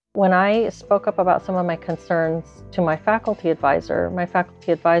When I spoke up about some of my concerns to my faculty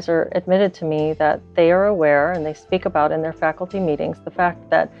advisor admitted to me that they are aware, and they speak about in their faculty meetings, the fact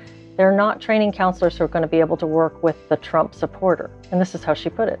that they're not training counselors who are going to be able to work with the Trump supporter. And this is how she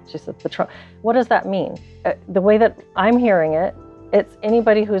put it. She said, what does that mean? The way that I'm hearing it, it's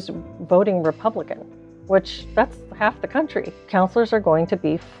anybody who's voting Republican, which that's half the country. Counselors are going to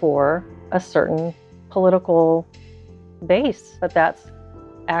be for a certain political base, but that's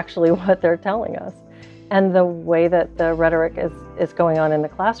actually what they're telling us. And the way that the rhetoric is going on in the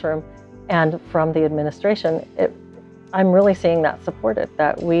classroom and from the administration, I'm really seeing that supported,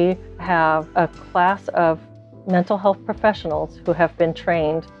 that we have a class of mental health professionals who have been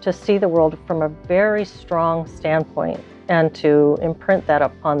trained to see the world from a very strong standpoint and to imprint that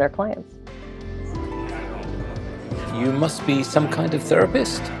upon their clients. You must be some kind of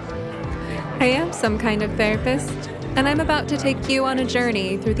therapist? I am some kind of therapist, and I'm about to take you on a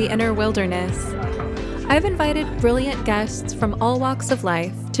journey through the inner wilderness. I've invited brilliant guests from all walks of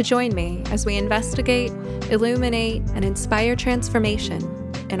life to join me as we investigate, illuminate, and inspire transformation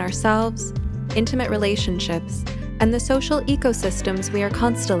in ourselves, intimate relationships, and the social ecosystems we are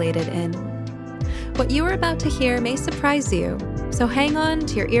constellated in. What you are about to hear may surprise you, so hang on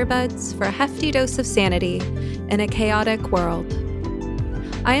to your earbuds for a hefty dose of sanity in a chaotic world.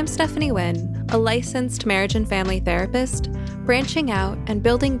 I am Stephanie Wynn, a licensed marriage and family therapist, branching out and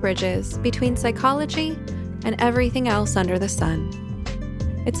building bridges between psychology and everything else under the sun.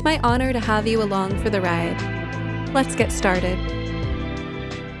 It's my honor to have you along for the ride. Let's get started.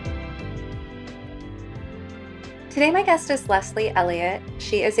 Today, my guest is Leslie Elliott.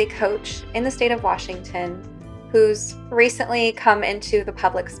 She is a coach in the state of Washington who's recently come into the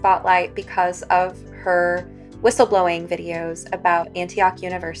public spotlight because of her whistleblowing videos about Antioch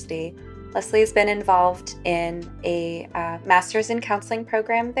University. Leslie has been involved in a master's in counseling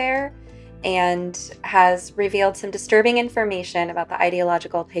program there and has revealed some disturbing information about the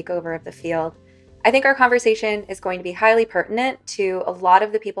ideological takeover of the field. I think our conversation is going to be highly pertinent to a lot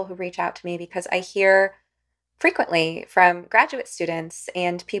of the people who reach out to me, because I hear frequently from graduate students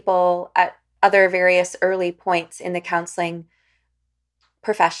and people at other various early points in the counseling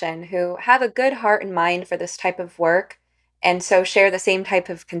profession who have a good heart and mind for this type of work, and so share the same type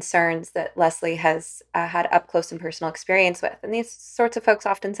of concerns that Leslie has had up close and personal experience with. And these sorts of folks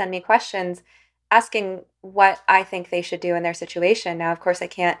often send me questions asking what I think they should do in their situation. Now, of course, I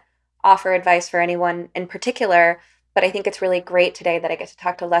can't offer advice for anyone in particular, but I think it's really great today that I get to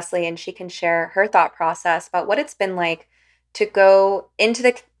talk to Leslie and she can share her thought process about what it's been like to go into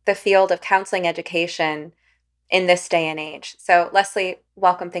the field of counseling education in this day and age. So Leslie,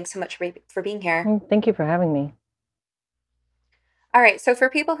 welcome. Thanks so much for being here. Thank you for having me. All right. So for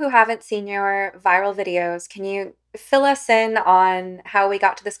people who haven't seen your viral videos, can you fill us in on how we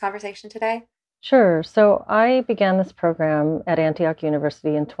got to this conversation today? Sure. So I began this program at Antioch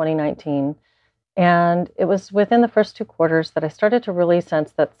University in 2019. And it was within the first 2 quarters that I started to really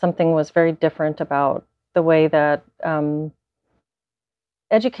sense that something was very different about the way that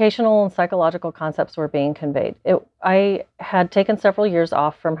educational and psychological concepts were being conveyed. I had taken several years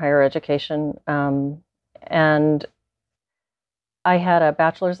off from higher education, and I had a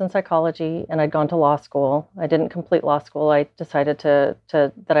bachelor's in psychology, and I'd gone to law school. I didn't complete law school. I decided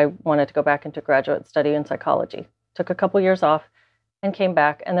that I wanted to go back into graduate study in psychology. Took a couple years off and came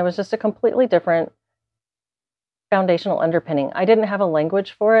back, and there was just a completely different foundational underpinning. I didn't have a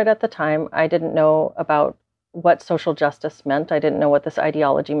language for it at the time. I didn't know about what social justice meant. I didn't know what this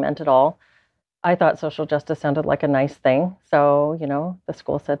ideology meant at all. I thought social justice sounded like a nice thing. So, the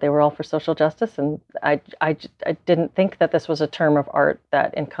school said they were all for social justice, and I didn't think that this was a term of art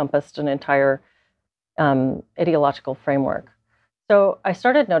that encompassed an entire ideological framework. So I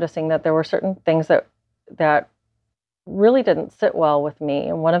started noticing that there were certain things that really didn't sit well with me.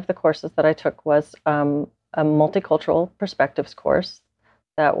 And one of the courses that I took was a multicultural perspectives course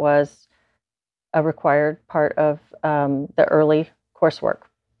that was a required part of the early coursework.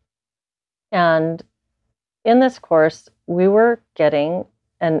 And in this course, we were getting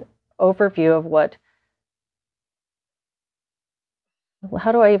an overview of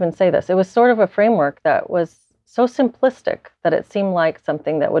how do I even say this? It was sort of a framework that was so simplistic that it seemed like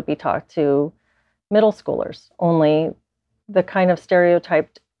something that would be taught to middle schoolers, only the kind of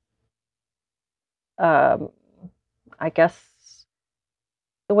stereotyped, I guess,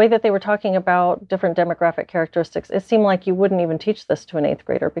 the way that they were talking about different demographic characteristics, it seemed like you wouldn't even teach this to an 8th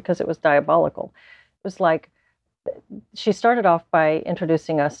grader because it was diabolical. It was like, she started off by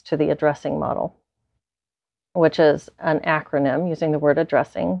introducing us to the addressing model, which is an acronym using the word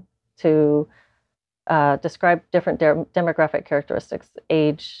addressing to describe different demographic characteristics: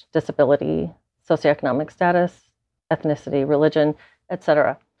 age, disability, socioeconomic status, ethnicity, religion,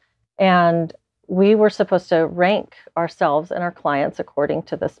 etc. And we were supposed to rank ourselves and our clients according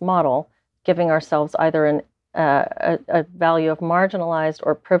to this model, giving ourselves either a value of marginalized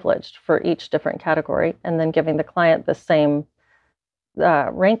or privileged for each different category, and then giving the client the same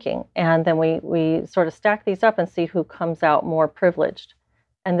ranking. And then we sort of stack these up and see who comes out more privileged.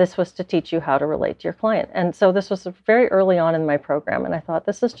 And this was to teach you how to relate to your client. And so this was very early on in my program. And I thought,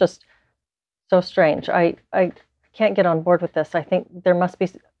 this is just so strange. I can't get on board with this. I think there must be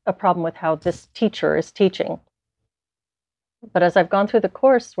a problem with how this teacher is teaching. But as I've gone through the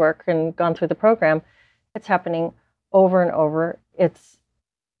coursework and gone through the program, it's happening over and over. It's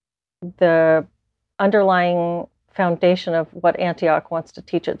the underlying foundation of what Antioch wants to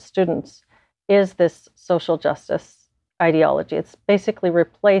teach its students is this social justice ideology. It's basically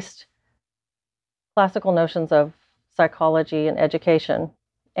replaced classical notions of psychology and education.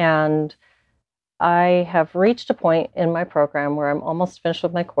 And I have reached a point in my program where I'm almost finished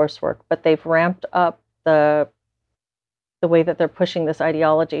with my coursework, but they've ramped up the way that they're pushing this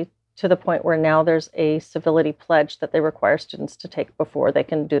ideology to the point where now there's a civility pledge that they require students to take before they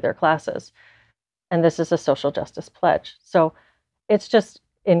can do their classes. And this is a social justice pledge. So it's just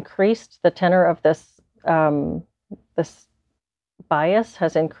increased the tenor of this, this bias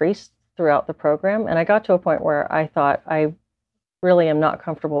has increased throughout the program. And I got to a point where I thought, I really am not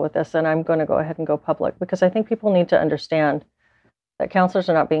comfortable with this, and I'm going to go ahead and go public, because I think people need to understand that counselors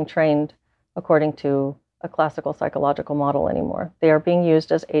are not being trained according to a classical psychological model anymore. They are being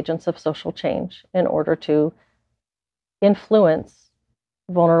used as agents of social change in order to influence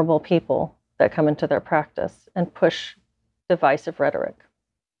vulnerable people that come into their practice and push divisive rhetoric.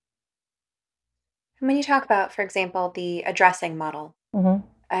 When you talk about, for example, the addressing model,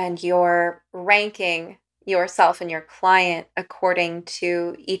 and you're ranking yourself and your client according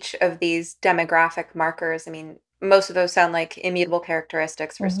to each of these demographic markers, I mean, most of those sound like immutable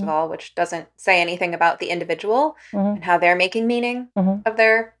characteristics, first of all, which doesn't say anything about the individual and how they're making meaning of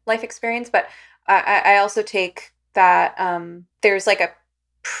their life experience. But I also take that there's like a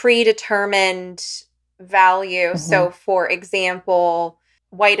predetermined value. So, for example,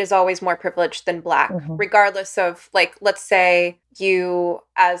 white is always more privileged than black, regardless of, like, let's say you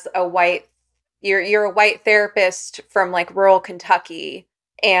as a white, you're a white therapist from like rural Kentucky,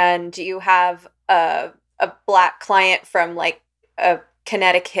 and you have a black client from like a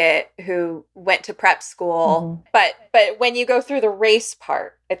Connecticut who went to prep school. But when you go through the race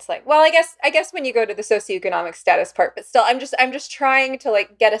part, it's like, well, I guess when you go to the socioeconomic status part, but still, I'm just trying to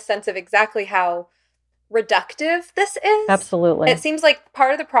like get a sense of exactly how reductive this is. Absolutely. It seems like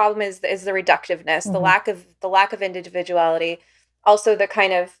part of the problem is the reductiveness, the lack of individuality. Also, the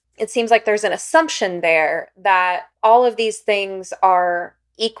kind of, it seems like there's an assumption there that all of these things are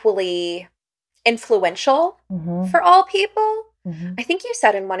equally influential for all people. I think you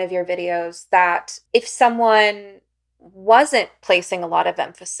said in one of your videos that if someone wasn't placing a lot of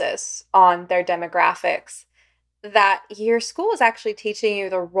emphasis on their demographics, that your school is actually teaching you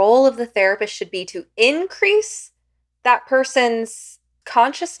the role of the therapist should be to increase that person's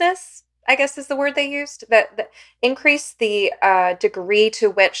consciousness, I guess is the word they used, that increase the degree to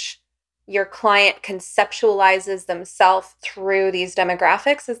which your client conceptualizes themselves through these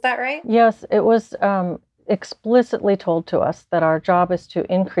demographics. Is that right? Yes, it was explicitly told to us that our job is to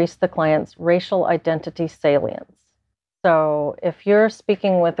increase the client's racial identity salience. So if you're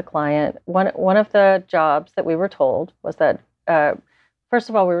speaking with a client, one of the jobs that we were told was that, first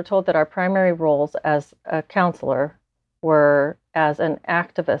of all, we were told that our primary roles as a counselor were as an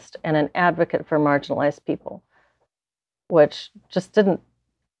activist and an advocate for marginalized people, which just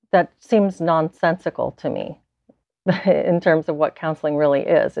that seems nonsensical to me in terms of what counseling really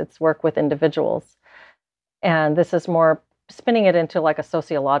is. It's work with individuals. And this is more spinning it into like a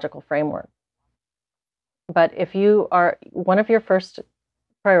sociological framework. But if you are, one of your first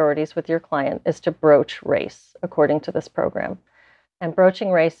priorities with your client is to broach race, according to this program. And broaching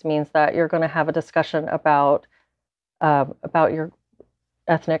race means that you're going to have a discussion about your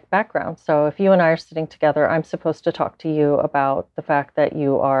ethnic background. So if you and I are sitting together, I'm supposed to talk to you about the fact that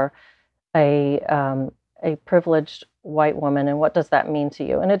you are a privileged white woman, and what does that mean to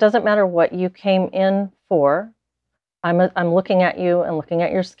you? And it doesn't matter what you came in for. I'm looking at you and looking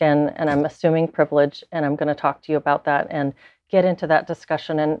at your skin, and I'm assuming privilege, and I'm going to talk to you about that and get into that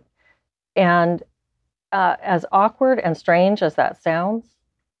discussion. And as awkward and strange as that sounds,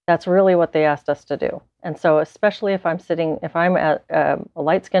 that's really what they asked us to do. And so, especially if I'm a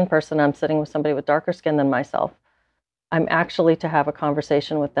light-skinned person, I'm sitting with somebody with darker skin than myself, I'm actually to have a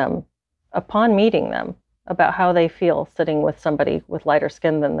conversation with them upon meeting them about how they feel sitting with somebody with lighter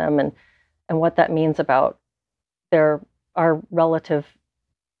skin than them, and what that means about our relative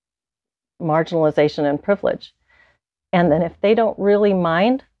marginalization and privilege. And then if they don't really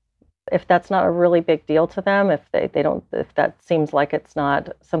mind, if that's not a really big deal to them, if if that seems like it's not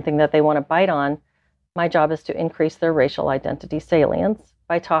something that they want to bite on, my job is to increase their racial identity salience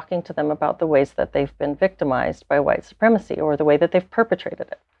by talking to them about the ways that they've been victimized by white supremacy or the way that they've perpetrated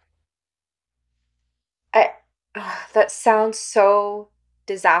it. That sounds so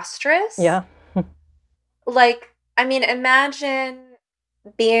disastrous. Yeah. Like, I mean, imagine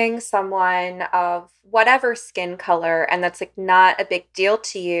being someone of whatever skin color and that's like not a big deal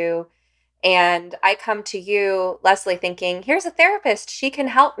to you. And I come to you, Leslie, thinking, here's a therapist. She can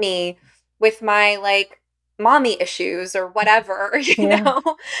help me with my like mommy issues or whatever, Yeah.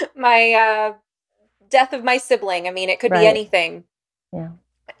 my death of my sibling. I mean, it could be Right. anything. Yeah.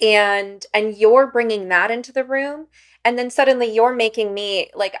 And you're bringing that into the room, and then suddenly you're making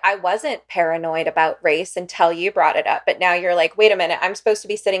me like, I wasn't paranoid about race until you brought it up, but now you're like, wait a minute, I'm supposed to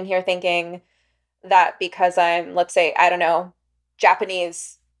be sitting here thinking that because I'm, let's say, I don't know,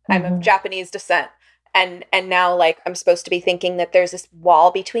 Japanese, I'm of Japanese descent, and now like I'm supposed to be thinking that there's this wall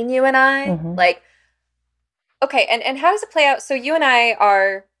between you and I. Like, okay, and how does it play out? So you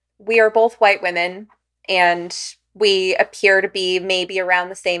and we are both white women, and we appear to be maybe around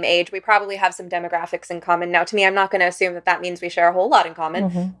the same age. We probably have some demographics in common. Now, to me, I'm not going to assume that that means we share a whole lot in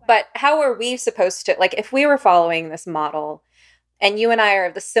common. But how are we supposed to, like, if we were following this model and you and I are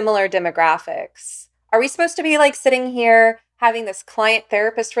of the similar demographics, are we supposed to be like sitting here having this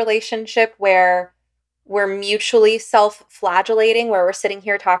client-therapist relationship where we're mutually self-flagellating, where we're sitting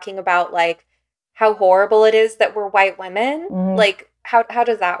here talking about like how horrible it is that we're white women? Like, how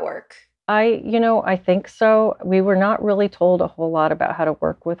does that work? I think so. We were not really told a whole lot about how to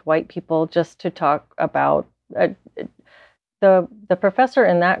work with white people, just to talk about the professor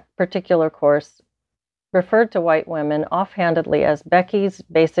in that particular course referred to white women offhandedly as Becky's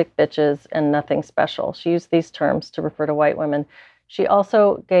basic bitches and nothing special. She used these terms to refer to white women. She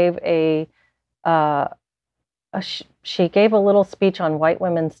also gave she gave a little speech on white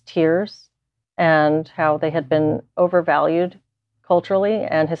women's tears and how they had been overvalued culturally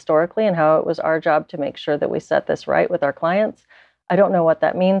and historically, and how it was our job to make sure that we set this right with our clients. I don't know what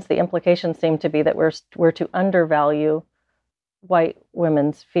that means. The implications seem to be that we're to undervalue white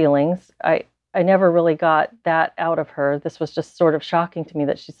women's feelings. I never really got that out of her. This was just sort of shocking to me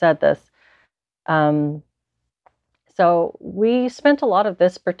that she said this. So we spent a lot of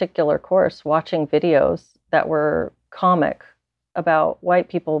this particular course watching videos that were comic about white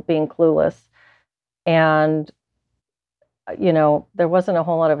people being clueless. And there wasn't a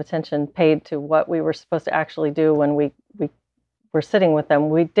whole lot of attention paid to what we were supposed to actually do when we were sitting with them.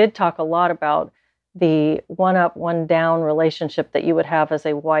 We did talk a lot about the one up, one down relationship that you would have as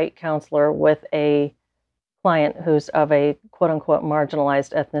a white counselor with a client who's of a quote unquote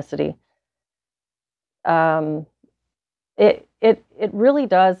marginalized ethnicity. It really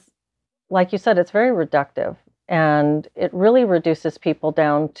does, like you said, it's very reductive, and it really reduces people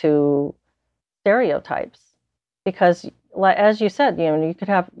down to stereotypes, because as you said, you could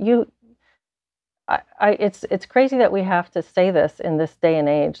have it's crazy that we have to say this in this day and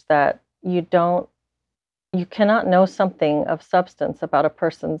age, that you cannot know something of substance about a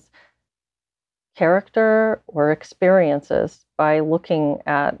person's character or experiences by looking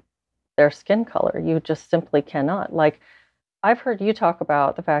at their skin color. You just simply cannot. Like, I've heard you talk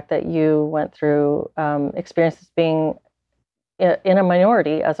about the fact that you went through experiences being in a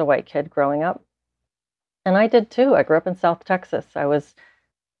minority as a white kid growing up. And I did too. I grew up in South Texas. I was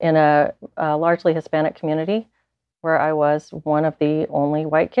in a largely Hispanic community where I was one of the only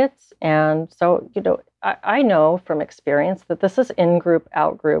white kids. And so, I know from experience that this is in-group,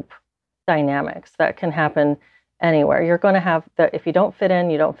 out-group dynamics that can happen anywhere. You're going to have if you don't fit in,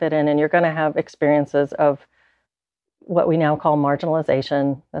 you don't fit in, and you're going to have experiences of what we now call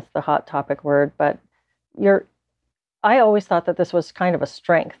marginalization. That's the hot topic word. But I always thought that this was kind of a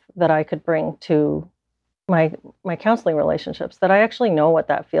strength that I could bring to my counseling relationships, that I actually know what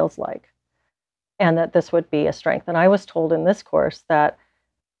that feels like, and that this would be a strength. And I was told in this course that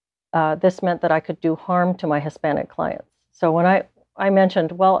this meant that I could do harm to my Hispanic clients. So when I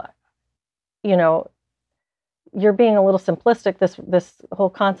mentioned, well, you're being a little simplistic, this whole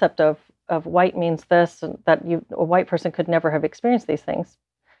concept of white means this, and that a white person could never have experienced these things.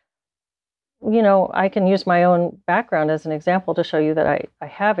 I can use my own background as an example to show you that I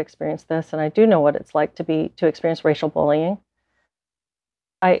have experienced this, and I do know what it's like to experience racial bullying.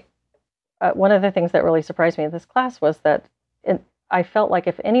 One of the things that really surprised me in this class was that I felt like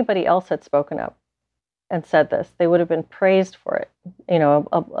if anybody else had spoken up and said this, they would have been praised for it. You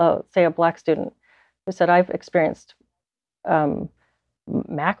know, say a Black student who said, I've experienced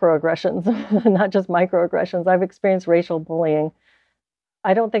macroaggressions, not just microaggressions. I've experienced racial bullying.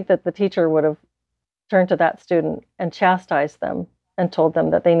 I don't think that the teacher would have turned to that student and chastised them and told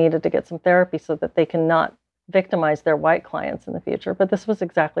them that they needed to get some therapy so that they cannot victimize their white clients in the future. But this was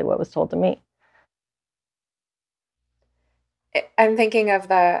exactly what was told to me. I'm thinking of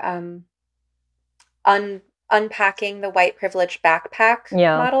the unpacking the white privilege backpack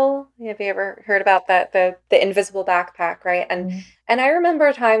model. Have you ever heard about that? The invisible backpack, right? And I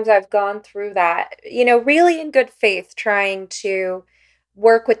remember times I've gone through that, you know, really in good faith, trying to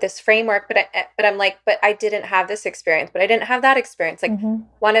work with this framework, but I'm like, but I didn't have this experience, but I didn't have that experience. Like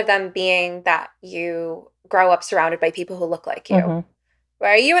one of them being that you grow up surrounded by people who look like you.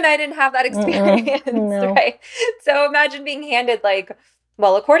 Right? You and I didn't have that experience, No. right? So imagine being handed like,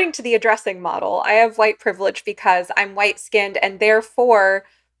 well, according to the addressing model, I have white privilege because I'm white skinned, and therefore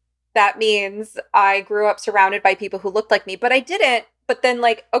that means I grew up surrounded by people who looked like me, but I didn't. But then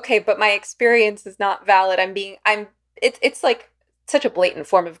like, okay, but my experience is not valid. It's like such a blatant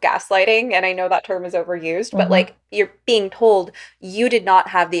form of gaslighting, and I know that term is overused, but like you're being told you did not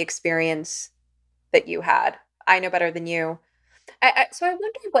have the experience that you had. I know better than you. So I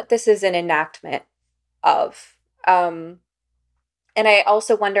wonder what this is an enactment of. And I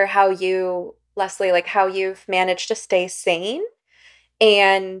also wonder how you, Leslie, like how you've managed to stay sane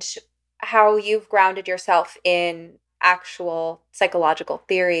and how you've grounded yourself in actual psychological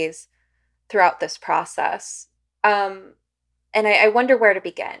theories throughout this process. And I wonder where to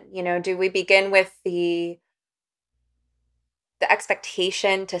begin. You know, do we begin with the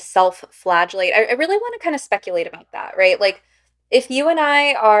expectation to self-flagellate? I really want to kind of speculate about that, right? Like, if you and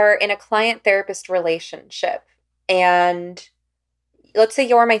I are in a client-therapist relationship, and let's say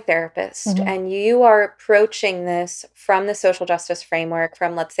you're my therapist, and you are approaching this from the social justice framework,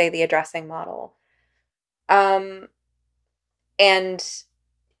 from, let's say, the addressing model, and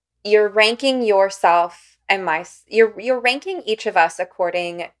you're ranking yourself and you're ranking each of us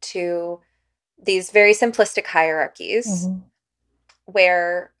according to these very simplistic hierarchies,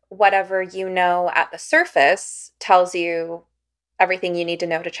 where whatever you know at the surface tells you everything you need to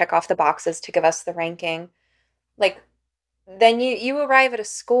know to check off the boxes to give us the ranking. Like, then you arrive at a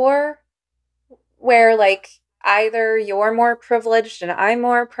score where like either you're more privileged and I'm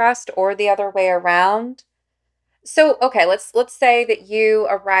more oppressed, or the other way around. So, okay, let's say that you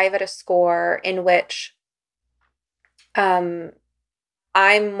arrive at a score in which I'm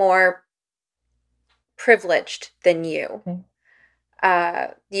more privileged than you.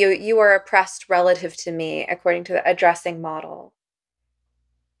 You are oppressed relative to me according to the addressing model.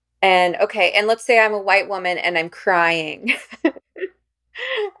 And okay, and let's say I'm a white woman and I'm crying.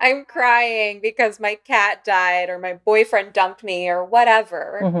 I'm crying because my cat died or my boyfriend dumped me or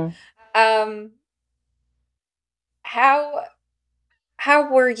whatever. How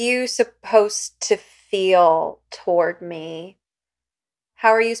were you supposed to feel toward me? How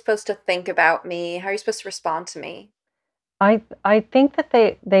are you supposed to think about me? How are you supposed to respond to me? I think that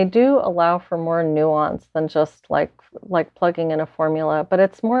they do allow for more nuance than just like plugging in a formula, but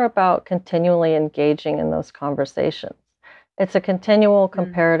it's more about continually engaging in those conversations. It's a continual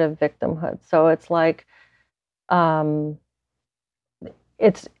comparative victimhood. So it's like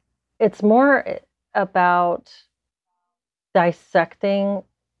it's more about dissecting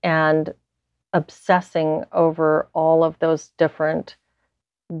and obsessing over all of those different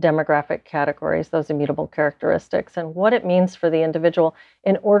demographic categories, those immutable characteristics, and what it means for the individual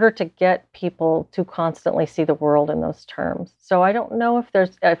in order to get people to constantly see the world in those terms. So I don't know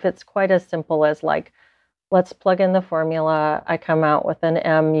if it's quite as simple as like, let's plug in the formula, I come out with an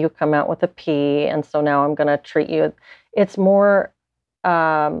M, you come out with a P, and so now I'm going to treat you. It's more,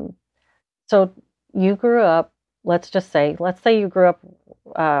 so you grew up, let's say you grew up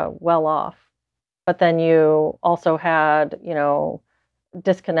well off, but then you also had, you know,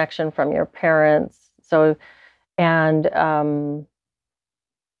 disconnection from your parents. So, and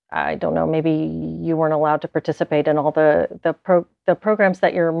I don't know, maybe you weren't allowed to participate in all the programs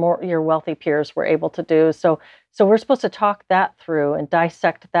that your wealthy peers were able to do. So we're supposed to talk that through and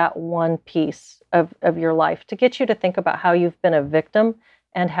dissect that one piece of your life to get you to think about how you've been a victim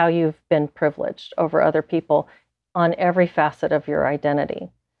and how you've been privileged over other people on every facet of your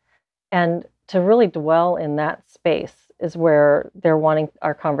identity. And to really dwell in that space is where they're wanting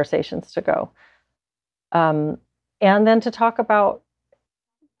our conversations to go. And then to talk about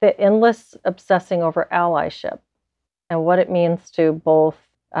the endless obsessing over allyship and what it means to both.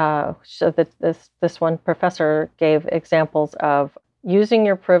 So that this one professor gave examples of using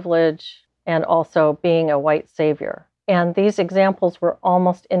your privilege and also being a white savior. And these examples were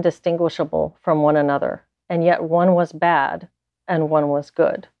almost indistinguishable from one another. And yet one was bad and one was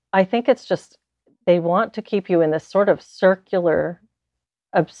good. I think it's just they want to keep you in this sort of circular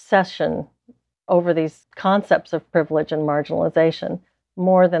obsession over these concepts of privilege and marginalization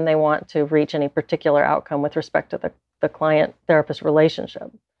more than they want to reach any particular outcome with respect to the client-therapist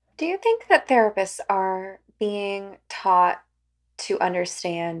relationship. Do you think that therapists are being taught to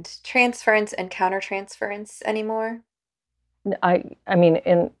understand transference and countertransference anymore? I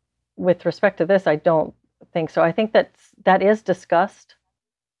mean, with respect to this, I don't think so. I think that is discussed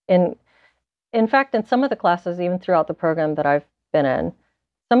in fact, in some of the classes, even throughout the program that I've been in,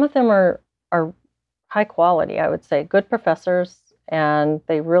 some of them are high quality, I would say, good professors, and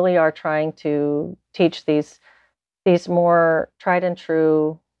they really are trying to teach these more tried and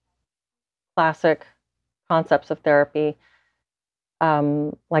true classic concepts of therapy.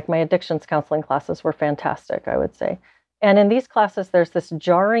 Like my addictions counseling classes were fantastic, I would say. And in these classes, there's this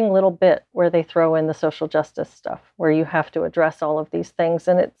jarring little bit where they throw in the social justice stuff, where you have to address all of these things.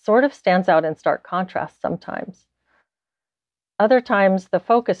 And it sort of stands out in stark contrast sometimes. Other times, the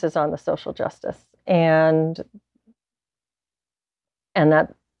focus is on the social justice. And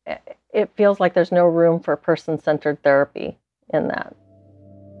that it feels like there's no room for person-centered therapy in that.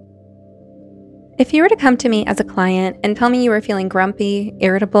 If you were to come to me as a client and tell me you were feeling grumpy,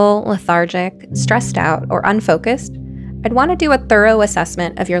 irritable, lethargic, stressed out, or unfocused, I'd want to do a thorough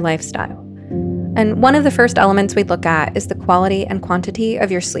assessment of your lifestyle. And one of the first elements we'd look at is the quality and quantity of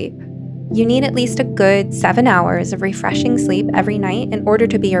your sleep. You need at least a good 7 hours of refreshing sleep every night in order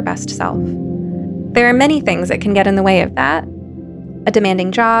to be your best self. There are many things that can get in the way of that. A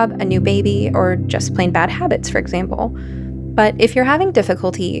demanding job, a new baby, or just plain bad habits, for example. But if you're having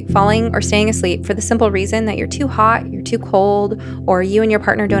difficulty falling or staying asleep for the simple reason that you're too hot, you're too cold, or you and your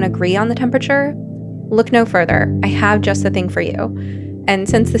partner don't agree on the temperature, look no further. I have just the thing for you. And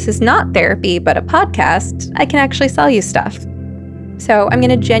since this is not therapy but a podcast, I can actually sell you stuff. So I'm going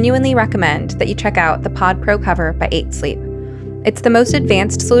to genuinely recommend that you check out the Pod Pro cover by 8 Sleep. It's the most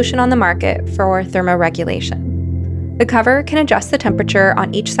advanced solution on the market for thermoregulation. The cover can adjust the temperature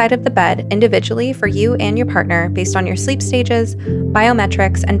on each side of the bed individually for you and your partner based on your sleep stages,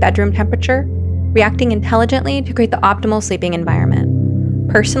 biometrics, and bedroom temperature, reacting intelligently to create the optimal sleeping environment.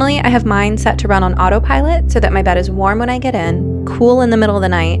 Personally, I have mine set to run on autopilot so that my bed is warm when I get in, cool in the middle of the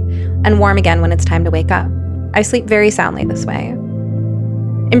night, and warm again when it's time to wake up. I sleep very soundly this way.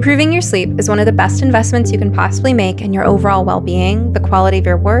 Improving your sleep is one of the best investments you can possibly make in your overall well-being, the quality of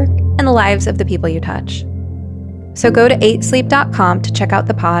your work, and the lives of the people you touch. So go to 8sleep.com to check out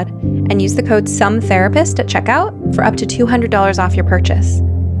the pod and use the code SOMETherapist at checkout for up to $200 off your purchase.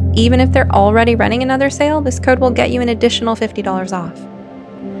 Even if they're already running another sale, this code will get you an additional $50 off.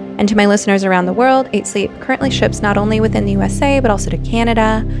 And to my listeners around the world, 8 Sleep currently ships not only within the USA, but also to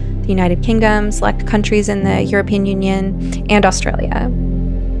Canada, the United Kingdom, select countries in the European Union, and Australia.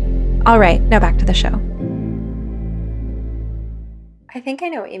 All right, now back to the show. I think I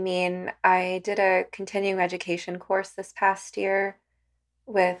know what you mean. I did a continuing education course this past year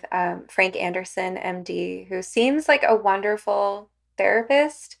with Frank Anderson, MD, who seems like a wonderful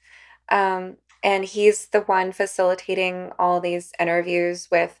therapist. And he's the one facilitating all these interviews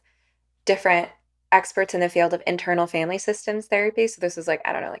with different experts in the field of internal family systems therapy. So this is like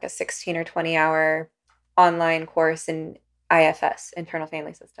a 16 or 20 hour online course in IFS, internal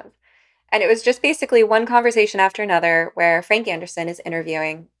family systems. And it was just basically one conversation after another where Frank Anderson is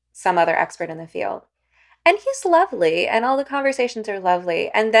interviewing some other expert in the field. And he's lovely, and all the conversations are lovely.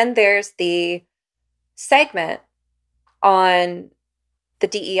 And then there's the segment on the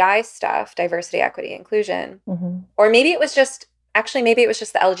DEI stuff, diversity, equity, inclusion. Mm-hmm. Or maybe it was just the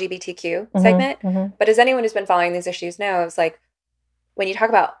LGBTQ segment. Mm-hmm. But as anyone who's been following these issues knows, like when you talk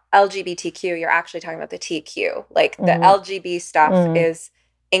about LGBTQ, you're actually talking about the TQ. Like the LGB stuff is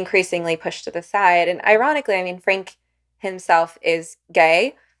increasingly pushed to the side. And ironically, I mean, Frank himself is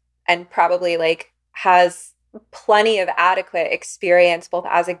gay and probably like has plenty of adequate experience both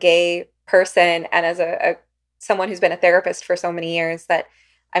as a gay person and as a someone who's been a therapist for so many years that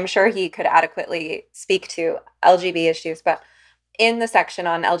I'm sure he could adequately speak to LGB issues. But in the section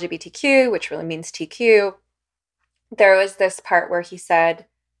on LGBTQ, which really means TQ, there was this part where he said,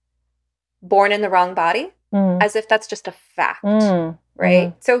 born in the wrong body, as if that's just a fact,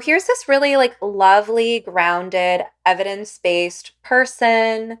 right? So here's this really like lovely, grounded, evidence-based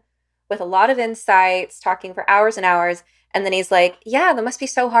person with a lot of insights, talking for hours and hours. And then he's like, yeah, that must be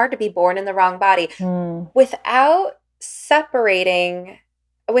so hard to be born in the wrong body. Without separating,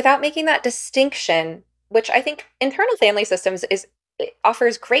 without making that distinction, which I think internal family systems is it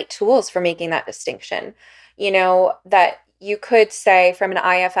offers great tools for making that distinction. That you could say from an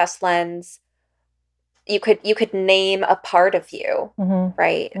IFS lens, you could name a part of you,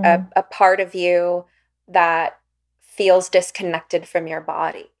 right? A part of you that feels disconnected from your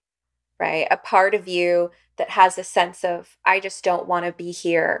body, right? A part of you that has a sense of, I just don't want to be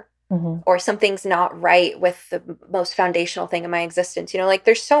here, or something's not right with the most foundational thing in my existence. Like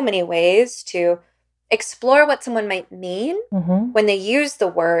there's so many ways to explore what someone might mean when they use the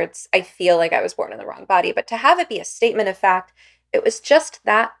words, I feel like I was born in the wrong body. But to have it be a statement of fact, it was just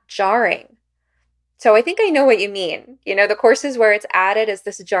that jarring. So I think I know what you mean. The courses where it's added as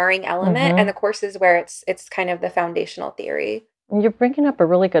this jarring element, and the courses where it's kind of the foundational theory. You're bringing up a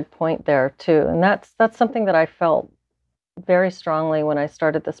really good point there too, and that's something that I felt very strongly when I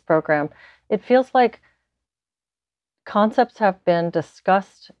started this program. It feels like concepts have been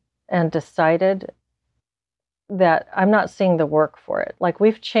discussed and decided that I'm not seeing the work for it. Like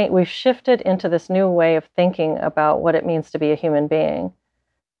we've shifted into this new way of thinking about what it means to be a human being.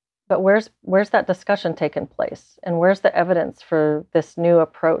 But where's that discussion taken place? And where's the evidence for this new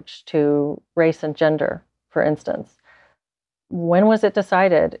approach to race and gender, for instance? When was it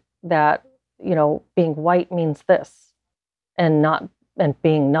decided that, being white means this and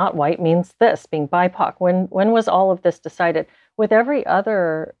being not white means this, being BIPOC? When was all of this decided? With every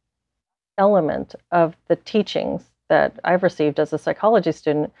other element of the teachings that I've received as a psychology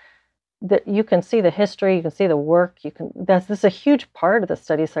student, that you can see the history, you can see the work, this is a huge part of the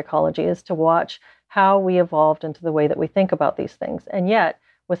study of psychology, is to watch how we evolved into the way that we think about these things. And yet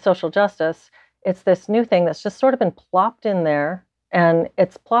with social justice, it's this new thing that's just sort of been plopped in there, and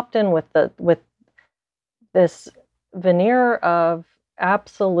it's plopped in with this veneer of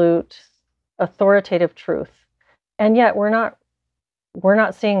absolute authoritative truth. And yet we're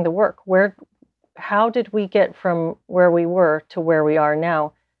not seeing the work. How did we get from where we were to where we are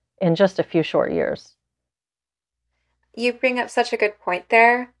now in just a few short years? You bring up such a good point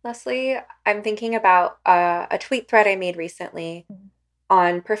there, Leslie. I'm thinking about a tweet thread I made recently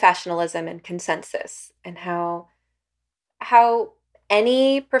on professionalism and consensus, and how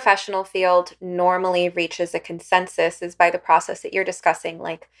any professional field normally reaches a consensus is by the process that you're discussing.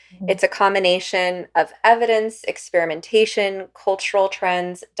 Like it's a combination of evidence, experimentation, cultural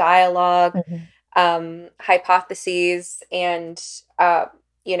trends, dialogue, hypotheses, and the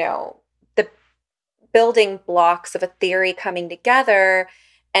building blocks of a theory coming together.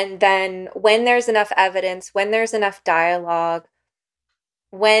 And then when there's enough evidence, when there's enough dialogue,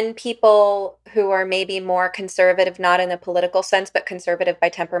 when people who are maybe more conservative, not in a political sense, but conservative by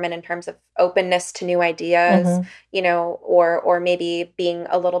temperament in terms of openness to new ideas, or maybe being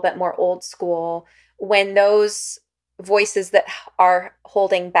a little bit more old school, when those voices that are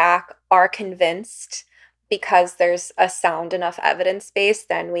holding back are convinced because there's a sound enough evidence base,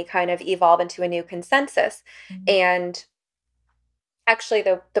 then we kind of evolve into a new consensus. And actually,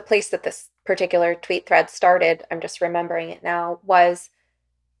 the place that this particular tweet thread started, I'm just remembering it now, was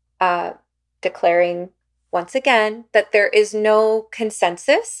declaring once again that there is no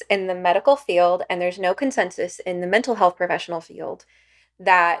consensus in the medical field, and there's no consensus in the mental health professional field,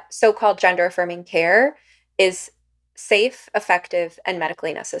 that so-called gender affirming care is safe, effective, and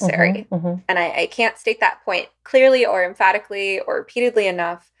medically necessary. And I can't state that point clearly or emphatically or repeatedly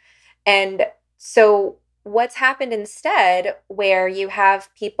enough. And so what's happened instead, where you have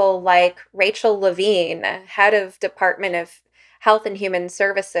people like Rachel Levine, head of Department of Health and Human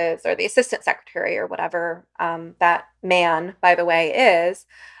Services, or the assistant secretary, or whatever that man, by the way, is,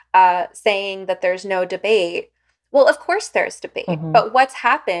 saying that there's no debate. Well, of course there's debate, but what's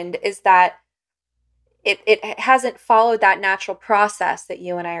happened is that it hasn't followed that natural process that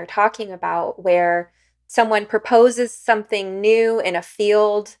you and I are talking about, where someone proposes something new in a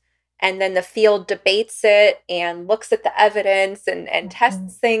field, and then the field debates it and looks at the evidence and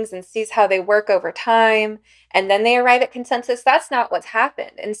tests things and sees how they work over time, and then they arrive at consensus. That's not what's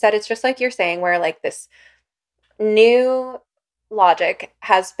happened. Instead, it's just like you're saying, where like this new logic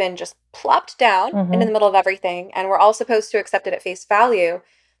has been just plopped down into the middle of everything, and we're all supposed to accept it at face value.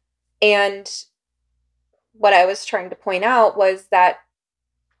 And what I was trying to point out was that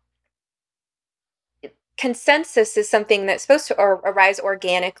consensus is something that's supposed to arise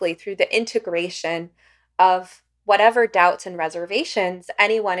organically through the integration of whatever doubts and reservations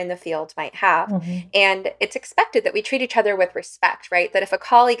anyone in the field might have. And it's expected that we treat each other with respect, right? That if a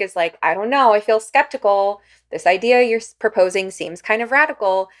colleague is like, I don't know, I feel skeptical, this idea you're proposing seems kind of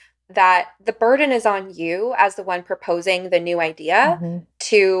radical, that the burden is on you as the one proposing the new idea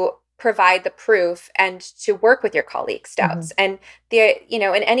to provide the proof and to work with your colleagues' doubts. And in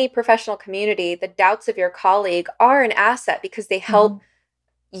any professional community, the doubts of your colleague are an asset because they help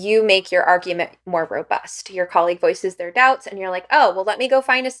you make your argument more robust. Your colleague voices their doubts and you're like, oh, well, let me go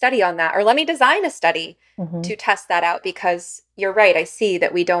find a study on that, or let me design a study to test that out, because you're right. I see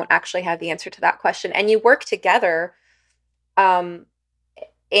that we don't actually have the answer to that question. And you work together. But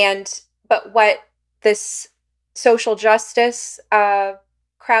what this social justice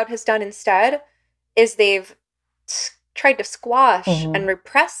crowd has done instead is they've tried to squash and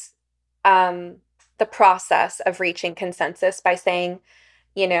repress the process of reaching consensus by saying,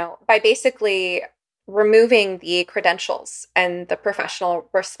 by basically removing the credentials and the professional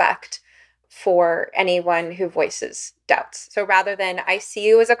respect for anyone who voices doubts. So rather than, I see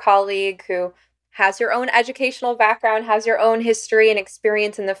you as a colleague who has your own educational background, has your own history and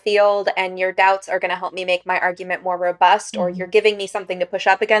experience in the field, and your doubts are going to help me make my argument more robust, or you're giving me something to push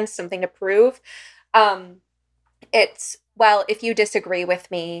up against, something to prove. It's, well, if you disagree with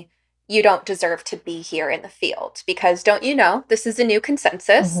me, you don't deserve to be here in the field, because don't you know, this is a new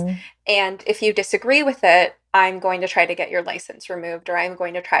consensus. And if you disagree with it, I'm going to try to get your license removed, or I'm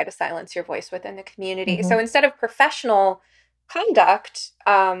going to try to silence your voice within the community. So instead of professional conduct,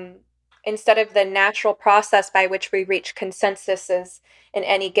 instead of the natural process by which we reach consensuses in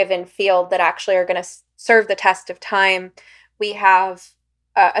any given field that actually are going to serve the test of time, we have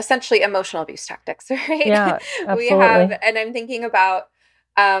essentially emotional abuse tactics, right? Yeah, absolutely. We have, and I'm thinking about,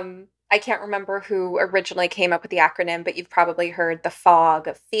 I can't remember who originally came up with the acronym, but you've probably heard the FOG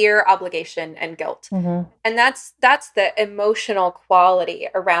of fear, obligation, and guilt. And that's the emotional quality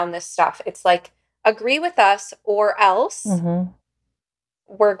around this stuff. It's like, agree with us or else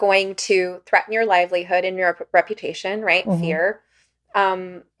we're going to threaten your livelihood and your reputation, right? Fear.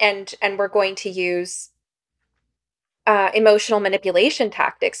 And we're going to use emotional manipulation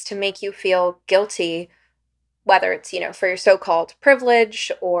tactics to make you feel guilty, whether it's, for your so-called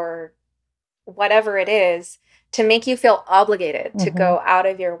privilege or whatever it is, to make you feel obligated to go out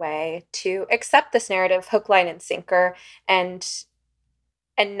of your way to accept this narrative hook, line, and sinker, and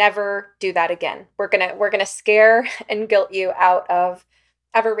never do that again. We're gonna scare and guilt you out of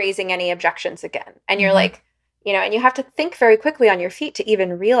ever raising any objections again. And you're like, and you have to think very quickly on your feet to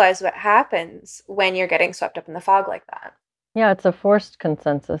even realize what happens when you're getting swept up in the fog like that. Yeah, it's a forced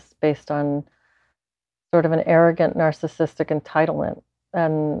consensus based on sort of an arrogant, narcissistic entitlement.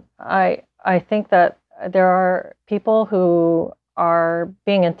 And I think that there are people who are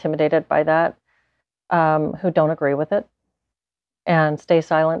being intimidated by that, who don't agree with it and stay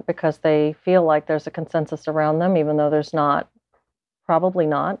silent because they feel like there's a consensus around them, even though there's not, probably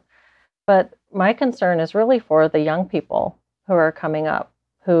not. But my concern is really for the young people who are coming up,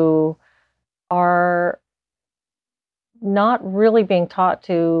 who are not really being taught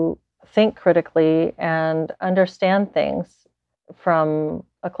to think critically and understand things from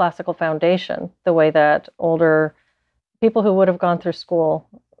a classical foundation, the way that older people who would have gone through school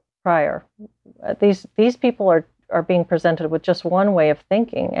prior. These people are being presented with just one way of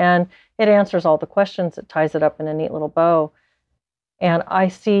thinking, and it answers all the questions. It ties it up in a neat little bow. And I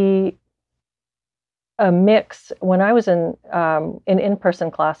see a mix when I was in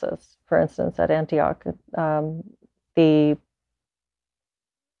in-person classes, for instance, at Antioch, the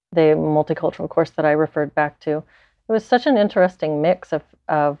multicultural course that I referred back to. It was such an interesting mix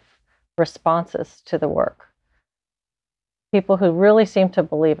of responses to the work. People who really seemed to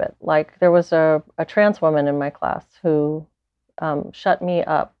believe it. Like there was a trans woman in my class who shut me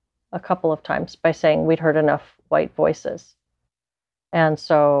up a couple of times by saying we'd heard enough white voices. And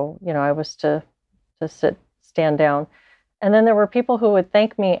so, I was to stand down. And then there were people who would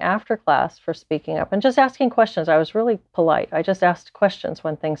thank me after class for speaking up and just asking questions. I was really polite. I just asked questions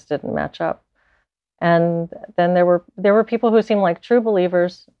when things didn't match up. And then there were people who seemed like true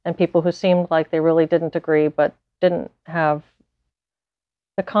believers and people who seemed like they really didn't agree, but didn't have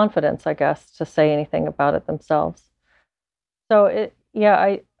the confidence, I guess, to say anything about it themselves. So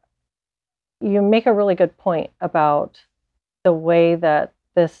you make a really good point about the way that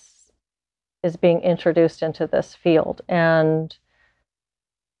this is being introduced into this field. And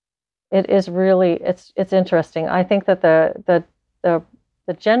it is really, it's interesting. I think that the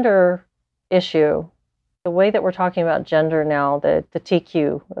gender issue, the way that we're talking about gender now, the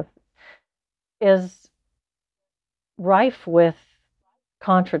TQ, is rife with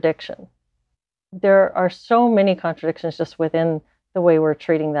contradiction. There are so many contradictions just within the way we're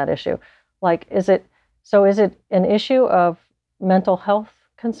treating that issue. Like, is it an issue of mental health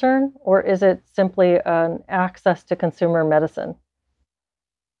concern, or is it simply an access to consumer medicine?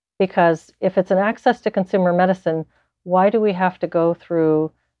 Because if it's an access to consumer medicine, why do we have to go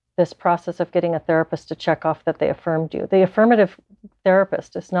through this process of getting a therapist to check off that they affirmed you. The affirmative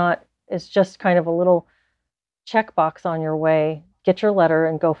therapist is just kind of a little checkbox on your way. Get your letter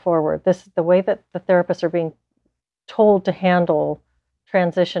and go forward. The way that the therapists are being told to handle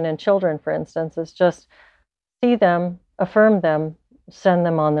transition in children, for instance, is just see them, affirm them, send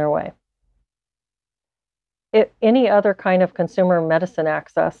them on their way. Any other kind of consumer medicine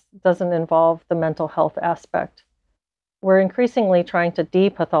access doesn't involve the mental health aspect. We're increasingly trying to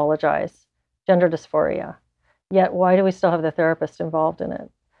depathologize gender dysphoria. Yet, why do we still have the therapist involved in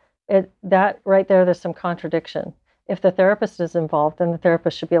it? That right there's some contradiction. If the therapist is involved, then the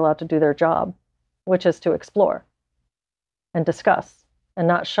therapist should be allowed to do their job, which is to explore and discuss and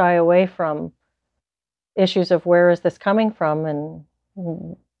not shy away from issues of where is this coming from and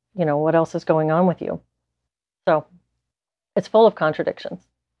what else is going on with you. So it's full of contradictions.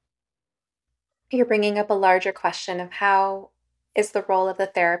 You're bringing up a larger question of how is the role of the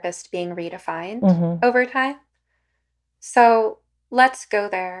therapist being redefined over time? So let's go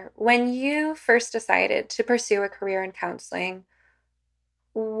there. When you first decided to pursue a career in counseling,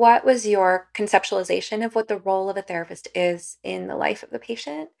 what was your conceptualization of what the role of a therapist is in the life of the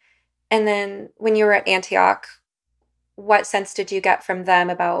patient? And then when you were at Antioch, what sense did you get from them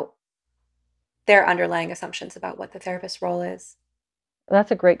about their underlying assumptions about what the therapist's role is?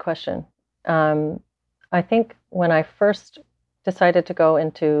 That's a great question. I think when I first decided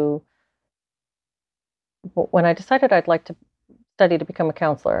to when I decided I'd like to study to become a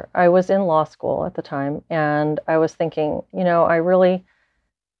counselor, I was in law school at the time, and I was thinking,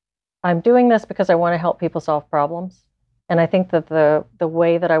 I'm doing this because I want to help people solve problems. And I think that the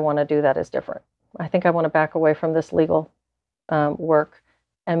way that I want to do that is different. I think I want to back away from this legal work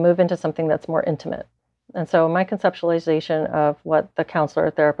and move into something that's more intimate. And so my conceptualization of what the counselor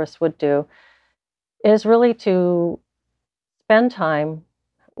or therapist would do is really to spend time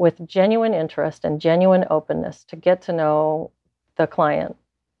with genuine interest and genuine openness to get to know the client,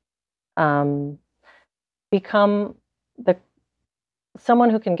 become someone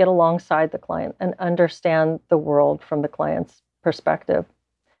who can get alongside the client and understand the world from the client's perspective,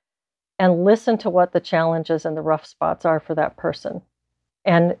 and listen to what the challenges and the rough spots are for that person,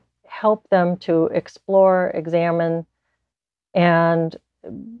 and help them to explore, examine, and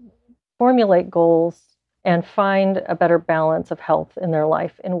formulate goals and find a better balance of health in their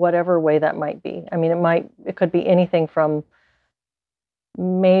life in whatever way that might be. I mean, it could be anything from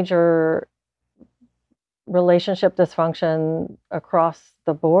major relationship dysfunction across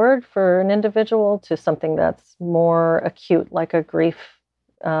the board for an individual to something that's more acute, like a grief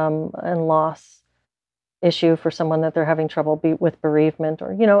and loss issue for someone that they're having trouble with bereavement,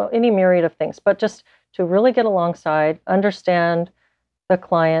 or any myriad of things. But just to really get alongside, understand the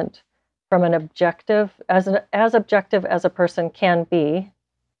client from an objective, as objective as a person can be,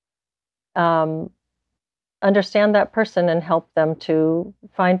 understand that person and help them to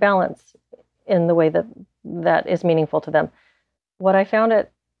find balance in the way that is meaningful to them. What I found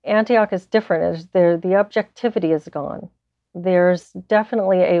at Antioch is different. Is the objectivity is gone. There's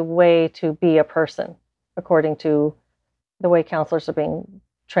definitely a way to be a person, according to the way counselors are being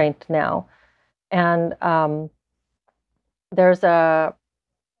trained now. And there's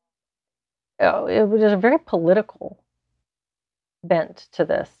it was a very political bent to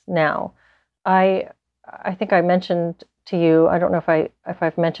this now. I think I mentioned to you, I don't know if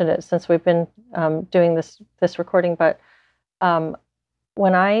I've mentioned it since we've been doing this recording, but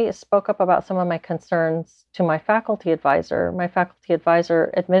when I spoke up about some of my concerns to my faculty advisor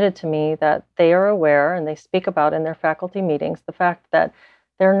admitted to me that they are aware, and they speak about in their faculty meetings, the fact that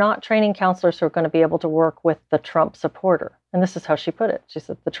they're not training counselors who are going to be able to work with the Trump supporter. And this is how she put it. She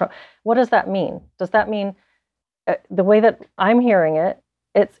said, what does that mean? Does that mean, the way that I'm hearing it,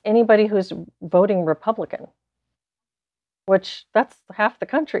 it's anybody who's voting Republican, which that's half the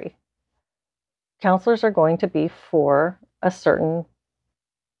country. Counselors are going to be for a certain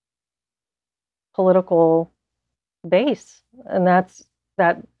political base. And that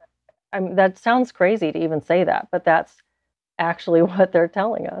sounds crazy to even say that, but that's actually what they're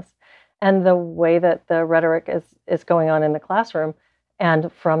telling us. And the way that the rhetoric is going on in the classroom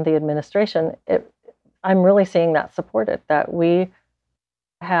and from the administration, I'm really seeing that supported, that we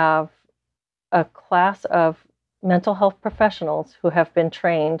have a class of mental health professionals who have been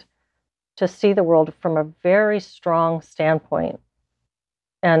trained to see the world from a very strong standpoint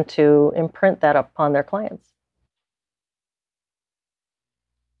and to imprint that upon their clients.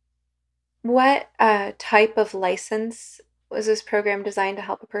 What type of license was this program designed to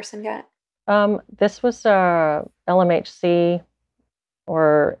help a person get? This was LMHC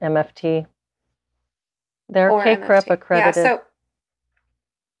or MFT. They're Or KCREP MFT. accredited. Yeah, so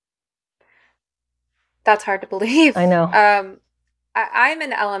That's hard to believe. I know. I'm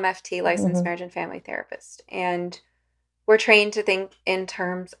an LMFT, licensed marriage and family therapist, and we're trained to think in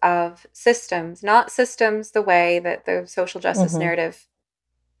terms of systems, not systems the way that the social justice narrative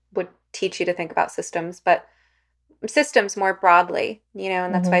would teach you to think about systems, but systems more broadly,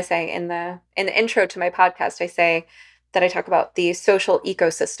 and that's why I say in the intro to my podcast, I say that I talk about the social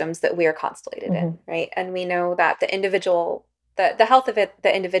ecosystems that we are constellated in, right? And we know that the individual, the health of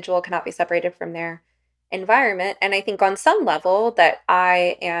the individual cannot be separated from their environment. And I think on some level that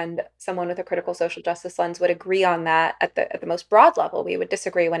I and someone with a critical social justice lens would agree on that at the most broad level. We would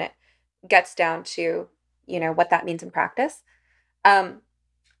disagree when it gets down to, what that means in practice.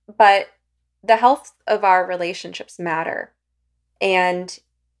 But the health of our relationships matter. And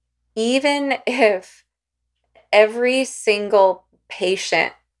even if every single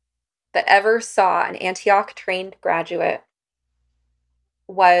patient that ever saw an Antioch trained graduate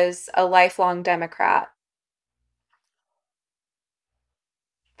was a lifelong Democrat,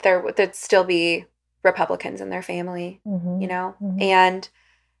 there would still be Republicans in their family, And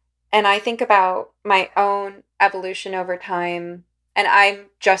I think about my own evolution over time, and I'm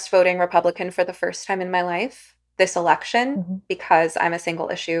just voting Republican for the first time in my life this election because I'm a single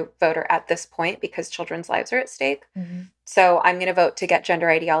issue voter at this point because children's lives are at stake. So I'm going to vote to get gender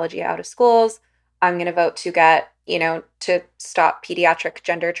ideology out of schools. I'm going to vote to get, to stop pediatric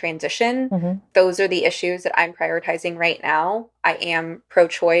gender transition. Those are the issues that I'm prioritizing right now. I am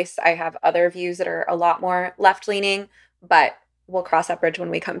pro-choice. I have other views that are a lot more left-leaning, but we'll cross that bridge when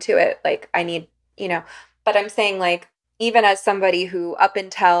we come to it. Like I need, but I'm saying like, even as somebody who up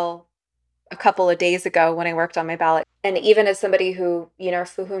until a couple of days ago when I worked on my ballot, and even as somebody who,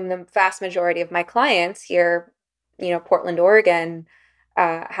 for whom the vast majority of my clients here, Portland, Oregon,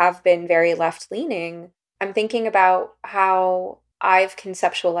 have been very left-leaning, I'm thinking about how I've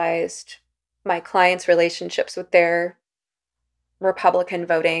conceptualized my clients' relationships with their Republican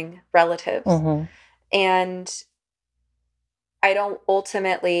voting relatives. And I don't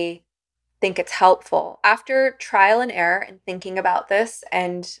ultimately think it's helpful. After trial and error and thinking about this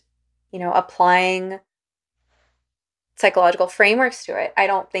and, applying psychological frameworks to it, I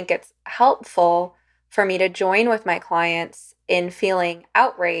don't think it's helpful for me to join with my clients in feeling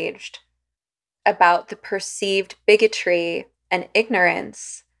outraged about the perceived bigotry and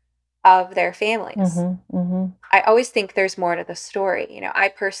ignorance of their families. I always think there's more to the story. I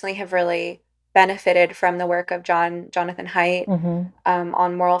personally have really benefited from the work of Jonathan Haidt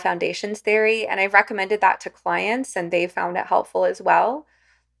on moral foundations theory, and I've recommended that to clients, and they've found it helpful as well.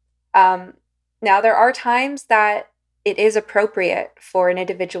 Now, there are times that it is appropriate for an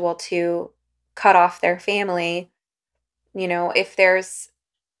individual to cut off their family, if there's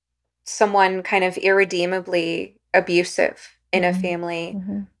someone kind of irredeemably abusive in a family.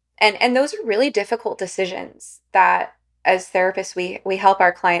 And those are really difficult decisions that as therapists we help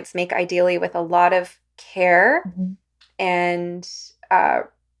our clients make, ideally with a lot of care and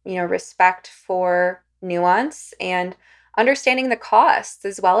respect for nuance and understanding the costs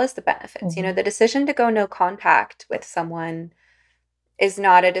as well as the benefits. The decision to go no contact with someone is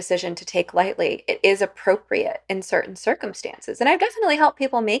not a decision to take lightly. It is appropriate in certain circumstances. And I've definitely helped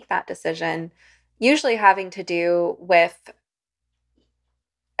people make that decision, usually having to do with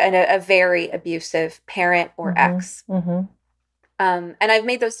a very abusive parent or ex. And I've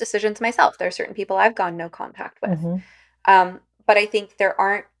made those decisions myself. There are certain people I've gone no contact with. But I think there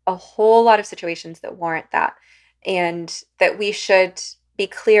aren't a whole lot of situations that warrant that, and that we should be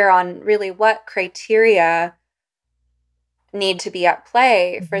clear on really what criteria need to be at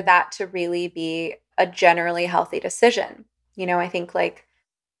play for that to really be a generally healthy decision. I think like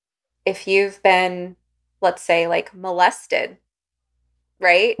if you've been, let's say, like molested,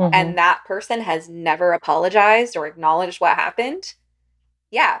 right? And that person has never apologized or acknowledged what happened.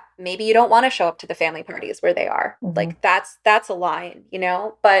 Yeah, maybe you don't want to show up to the family parties where they are. Like that's a line,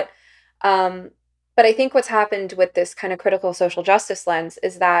 But I think what's happened with this kind of critical social justice lens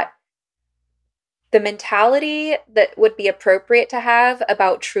is that the mentality that would be appropriate to have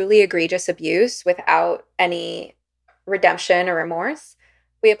about truly egregious abuse without any redemption or remorse,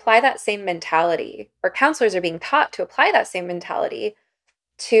 we apply that same mentality, or counselors are being taught to apply that same mentality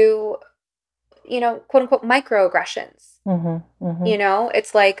to, quote unquote, microaggressions.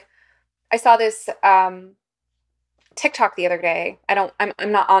 It's like, I saw this TikTok the other day.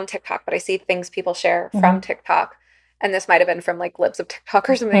 I'm not on TikTok, but I see things people share from TikTok. And this might've been from like Libs of TikTok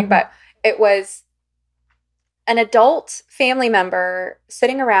or something, but it was an adult family member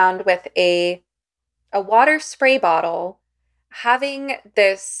sitting around with a water spray bottle, having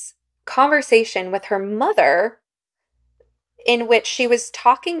this conversation with her mother in which she was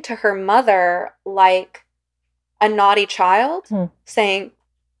talking to her mother like a naughty child, saying,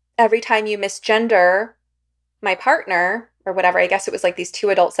 every time you misgender my partner or whatever, I guess it was like these two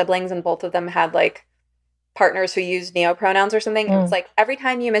adult siblings and both of them had like partners who used neopronouns or something. It was like, every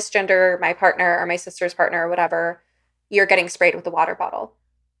time you misgender my partner or my sister's partner or whatever, you're getting sprayed with a water bottle.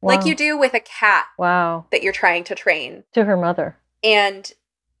 Wow. Like you do with a cat Wow. that you're trying to train. To her mother. And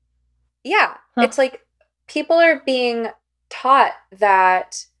yeah, it's like people are being taught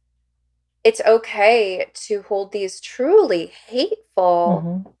that it's okay to hold these truly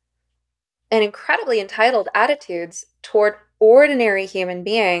hateful and incredibly entitled attitudes toward ordinary human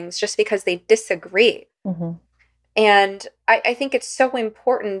beings just because they disagree. And I think it's so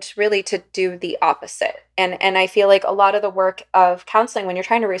important really to do the opposite. And I feel like a lot of the work of counseling when you're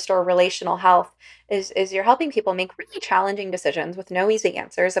trying to restore relational health is you're helping people make really challenging decisions with no easy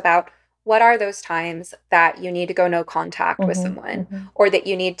answers about what are those times that you need to go no contact with someone, or that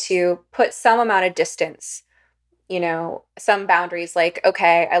you need to put some amount of distance, you know, some boundaries like,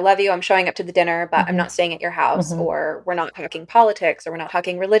 okay, I love you, I'm showing up to the dinner, but I'm not staying at your house, or we're not talking politics, or we're not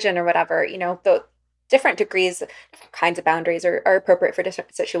talking religion or whatever, you know, the different degrees, different kinds of boundaries are appropriate for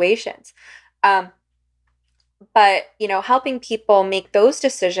different situations. But, you know, helping people make those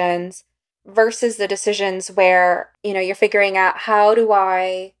decisions versus the decisions where, you know, you're figuring out, how do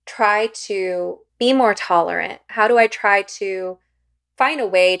I try to be more tolerant? How do I try to find a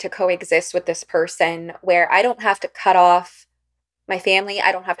way to coexist with this person where I don't have to cut off my family,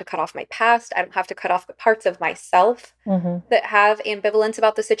 I don't have to cut off my past, I don't have to cut off the parts of myself that have ambivalence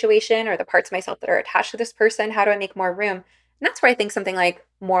about the situation, or the parts of myself that are attached to this person? How do I make more room? And that's where I think something like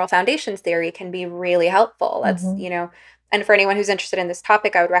moral foundations theory can be really helpful. That's, you know, and for anyone who's interested in this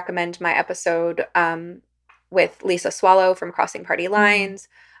topic, I would recommend my episode with Lisa Swallow from Crossing Party Lines.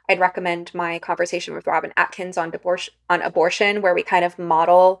 I'd recommend my conversation with Robin Atkins on abortion, where we kind of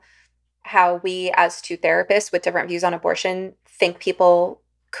model how we, as two therapists with different views on abortion, think people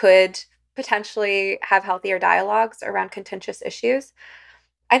could potentially have healthier dialogues around contentious issues.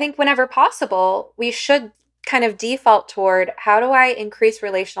 I think whenever possible, we should kind of default toward, how do I increase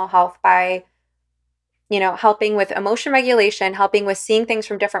relational health by, you know, helping with emotion regulation, helping with seeing things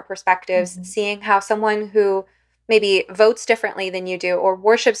from different perspectives, seeing how someone who maybe votes differently than you do or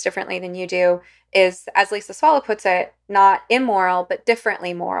worships differently than you do is, as Lisa Swallow puts it, not immoral, but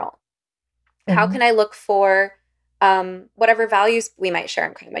differently moral. How can I look for whatever values we might share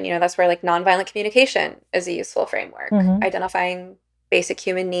in common? You know, that's where like nonviolent communication is a useful framework, identifying basic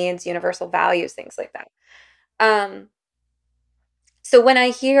human needs, universal values, things like that. So when I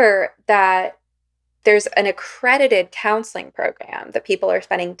hear that there's an accredited counseling program that people are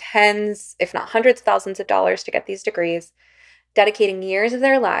spending tens, if not hundreds of thousands of dollars to get these degrees, dedicating years of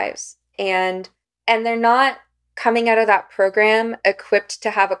their lives, and they're not coming out of that program equipped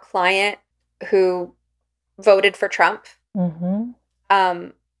to have a client who voted for Trump. I'm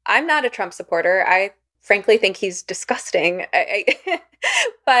not a Trump supporter. I frankly think he's disgusting.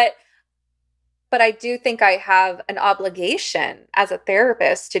 But I do think I have an obligation as a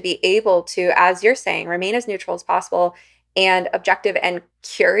therapist to be able to, as you're saying, remain as neutral as possible and objective and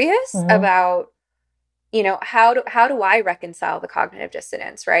curious about, you know, how do I reconcile the cognitive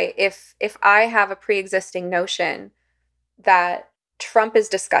dissonance, right? If I have a pre-existing notion that Trump is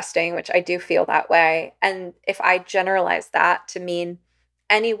disgusting, which I do feel that way, and if I generalize that to mean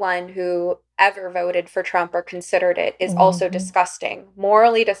anyone who ever voted for Trump or considered it is also disgusting,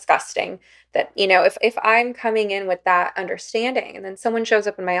 morally disgusting, that, you know, if I'm coming in with that understanding and then someone shows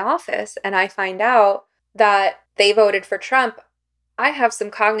up in my office and I find out that they voted for Trump, I have some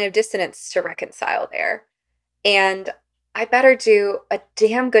cognitive dissonance to reconcile there. And I better do a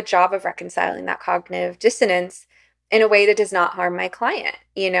damn good job of reconciling that cognitive dissonance in a way that does not harm my client,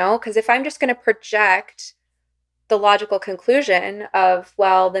 you know? Because if I'm just going to project the logical conclusion of,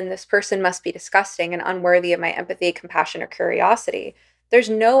 well, then this person must be disgusting and unworthy of my empathy, compassion, or curiosity, there's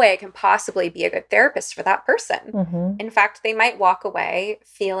no way I can possibly be a good therapist for that person. In fact, they might walk away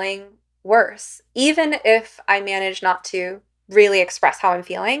feeling worse. Even if I manage not to really express how I'm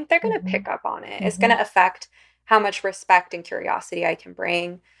feeling, they're going to pick up on it. It's going to affect how much respect and curiosity I can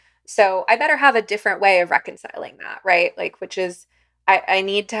bring. So I better have a different way of reconciling that, right? Like, which is, I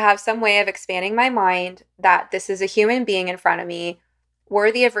need to have some way of expanding my mind that this is a human being in front of me,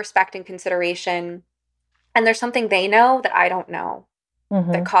 worthy of respect and consideration. And there's something they know that I don't know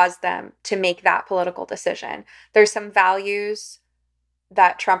that caused them to make that political decision. There's some values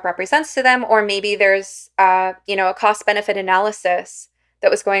that Trump represents to them, or maybe there's, you know, a cost-benefit analysis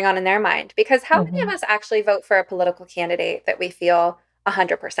that was going on in their mind. Because how many of us actually vote for a political candidate that we feel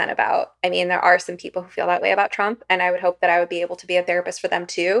 100% about. I mean, there are some people who feel that way about Trump, and I would hope that I would be able to be a therapist for them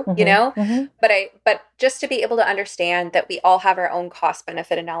too, you know? But just to be able to understand that we all have our own cost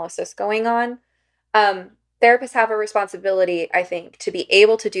benefit analysis going on, therapists have a responsibility, I think, to be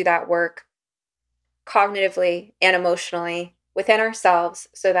able to do that work cognitively and emotionally within ourselves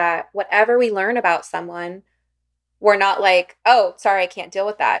so that whatever we learn about someone, we're not like, oh, sorry, I can't deal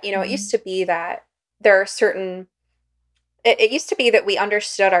with that. You know, it used to be that there are certain, it used to be that we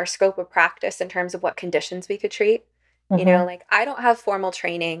understood our scope of practice in terms of what conditions we could treat. You know, like I don't have formal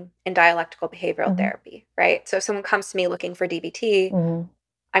training in dialectical behavioral therapy, right? So if someone comes to me looking for DBT,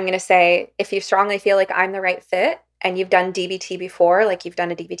 I'm going to say, if you strongly feel like I'm the right fit and you've done DBT before, like you've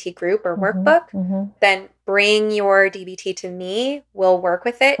done a DBT group or workbook, then bring your DBT to me. We'll work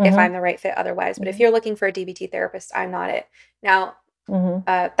with it if I'm the right fit otherwise. But if you're looking for a DBT therapist, I'm not it. Now,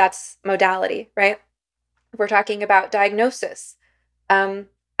 that's modality, right? If we're talking about diagnosis, I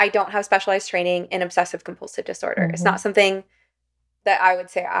don't have specialized training in obsessive compulsive disorder. It's not something that I would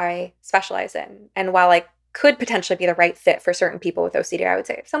say I specialize in. And while I could potentially be the right fit for certain people with OCD, I would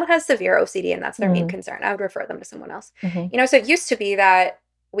say if someone has severe OCD and that's their main concern, I would refer them to someone else. You know, so it used to be that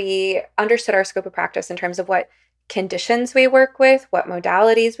we understood our scope of practice in terms of what conditions we work with, what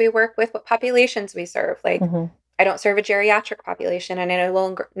modalities we work with, what populations we serve. Like I don't serve a geriatric population and I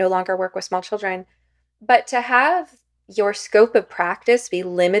no longer work with small children. But to have your scope of practice be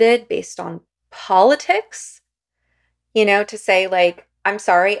limited based on politics, you know, to say like, I'm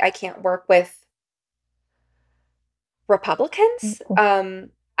sorry, I can't work with Republicans.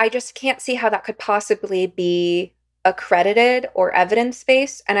 I just can't see how that could possibly be accredited or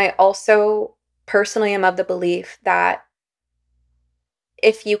evidence-based. And I also personally am of the belief that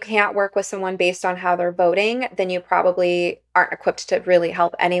if you can't work with someone based on how they're voting, then you probably aren't equipped to really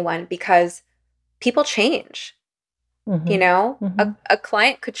help anyone because people change. You know, a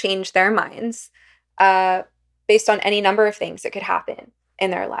client could change their minds based on any number of things that could happen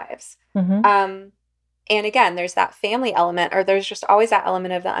in their lives. And again, there's that family element, or there's just always that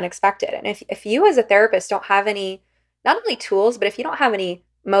element of the unexpected. And if you as a therapist don't have any, not only tools, but if you don't have any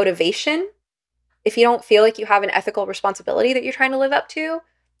motivation, if you don't feel like you have an ethical responsibility that you're trying to live up to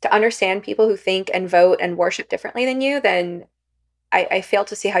understand people who think and vote and worship differently than you, then I fail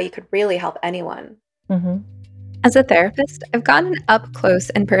to see how you could really help anyone. As a therapist, I've gotten an up-close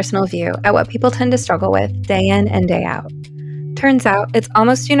and personal view at what people tend to struggle with day in and day out. Turns out, it's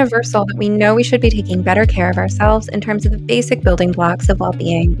almost universal that we know we should be taking better care of ourselves in terms of the basic building blocks of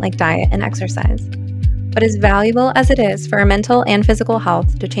well-being, like diet and exercise. But as valuable as it is for our mental and physical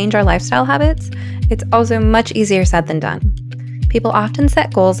health to change our lifestyle habits, it's also much easier said than done. People often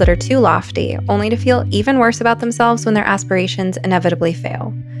set goals that are too lofty, only to feel even worse about themselves when their aspirations inevitably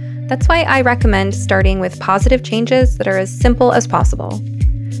fail. That's why I recommend starting with positive changes that are as simple as possible.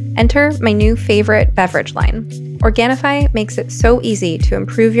 Enter my new favorite beverage line. Organifi makes it so easy to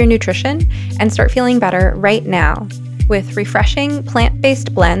improve your nutrition and start feeling better right now with refreshing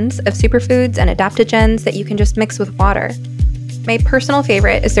plant-based blends of superfoods and adaptogens that you can just mix with water. My personal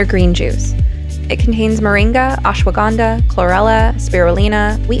favorite is their green juice. It contains moringa, ashwagandha, chlorella,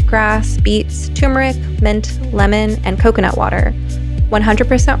 spirulina, wheatgrass, beets, turmeric, mint, lemon, and coconut water.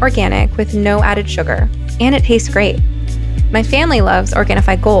 100% organic with no added sugar, and it tastes great. My family loves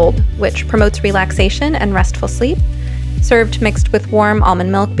Organifi Gold, which promotes relaxation and restful sleep, served mixed with warm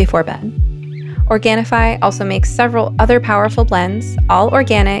almond milk before bed. Organifi also makes several other powerful blends, all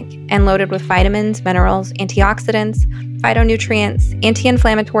organic and loaded with vitamins, minerals, antioxidants, phytonutrients,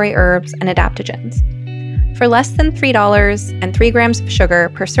 anti-inflammatory herbs, and adaptogens. For less than $3 and 3 grams of sugar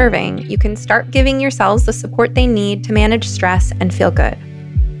per serving, you can start giving yourselves the support they need to manage stress and feel good.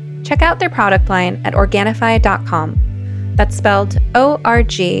 Check out their product line at Organifi.com. That's spelled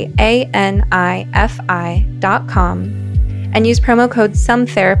ORGANIFI.com. And use promo code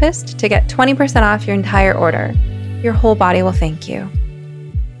SOMETHERAPIST to get 20% off your entire order. Your whole body will thank you.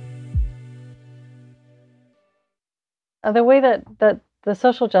 The way that the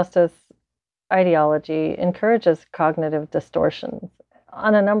social justice ideology encourages cognitive distortions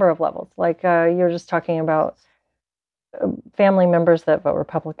on a number of levels. Like you're just talking about family members that vote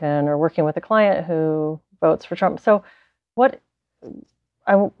Republican or working with a client who votes for Trump. So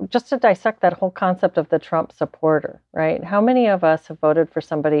just to dissect that whole concept of the Trump supporter, right? How many of us have voted for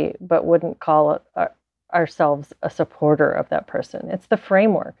somebody but wouldn't call ourselves a supporter of that person? It's the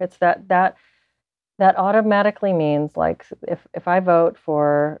framework. It's that automatically means, like, if I vote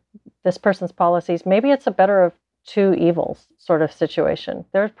for this person's policies, maybe it's a better of two evils sort of situation.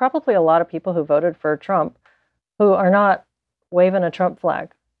 There's probably a lot of people who voted for Trump who are not waving a Trump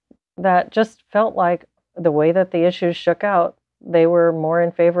flag, that just felt like the way that the issues shook out, they were more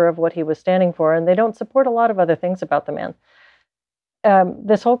in favor of what he was standing for, and they don't support a lot of other things about the man.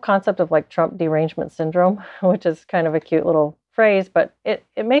 This whole concept of like Trump derangement syndrome, which is kind of a cute little phrase, but it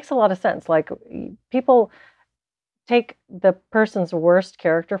makes a lot of sense. Like people take the person's worst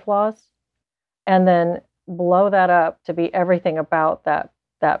character flaws and then blow that up to be everything about that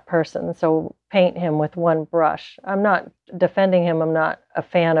person. So paint him with one brush. I'm not defending him. I'm not a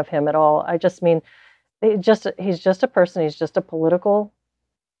fan of him at all. I just mean he's just a person. He's just a political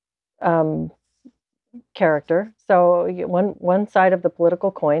um, character. So one side of the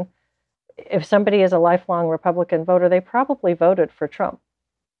political coin. If somebody is a lifelong Republican voter, they probably voted for Trump,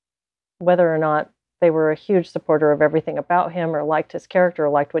 whether or not they were a huge supporter of everything about him or liked his character or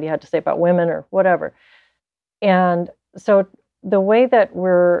liked what he had to say about women or whatever. And so the way that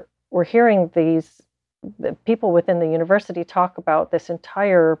we're hearing the people within the university talk about this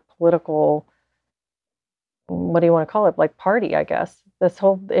entire political, what do you want to call it, like party, I guess. This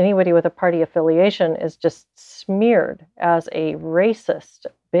whole, anybody with a party affiliation is just smeared as a racist,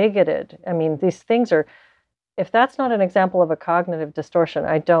 bigoted. I mean, these things are, if that's not an example of a cognitive distortion,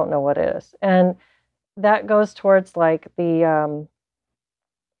 I don't know what is. And that goes towards like the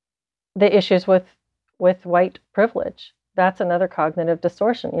issues with white privilege. That's another cognitive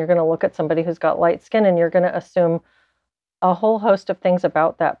distortion. You're going to look at somebody who's got light skin and you're going to assume a whole host of things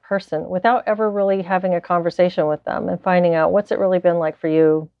about that person without ever really having a conversation with them and finding out what's it really been like for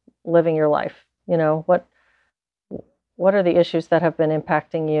you living your life. You know, what are the issues that have been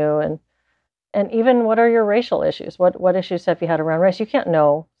impacting you, and even what are your racial issues? What issues have you had around race? You can't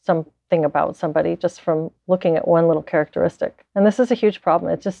know something about somebody just from looking at one little characteristic. And this is a huge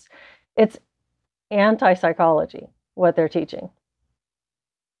problem. It's anti-psychology, what they're teaching.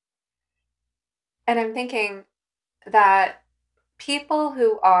 And I'm thinking that people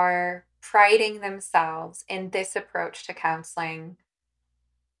who are priding themselves in this approach to counseling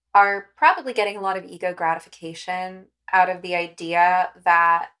are probably getting a lot of ego gratification out of the idea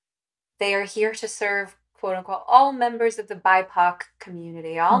that they are here to serve, quote unquote, all members of the BIPOC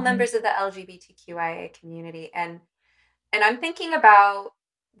community, all members of the LGBTQIA community. And I'm thinking about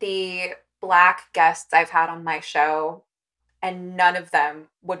the Black guests I've had on my show, and none of them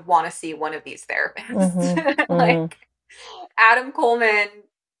would want to see one of these therapists. Like, Adam Coleman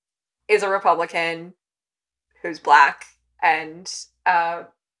is a Republican who's Black, and I'm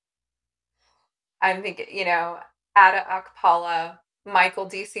thinking, Ada Akpala, Michael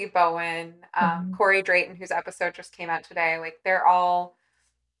D.C. Bowen, Corey Drayton, whose episode just came out today. Like, they're all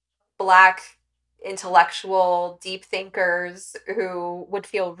Black intellectual deep thinkers who would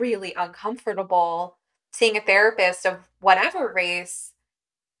feel really uncomfortable seeing a therapist of whatever race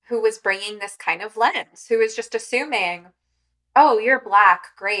who was bringing this kind of lens, who is just assuming, oh, you're Black,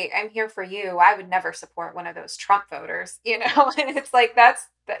 great, I'm here for you. I would never support one of those Trump voters, and it's like,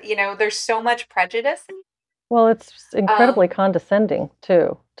 there's so much prejudice. Well, it's incredibly condescending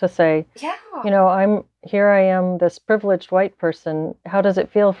too, to say, yeah, I am this privileged white person. How does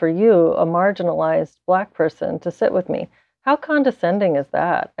it feel for you, a marginalized Black person, to sit with me? How condescending is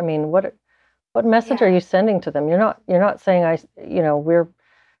that? I mean, what message are you sending to them? You're not saying you're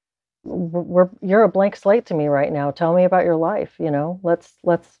a blank slate to me right now. Tell me about your life, what's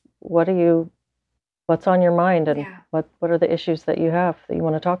on your mind, and what are the issues that you have that you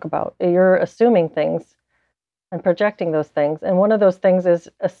want to talk about? You're assuming things and projecting those things. And one of those things is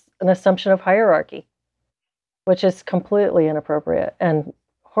an assumption of hierarchy, which is completely inappropriate and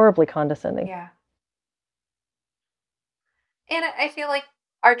horribly condescending. Yeah. And I feel like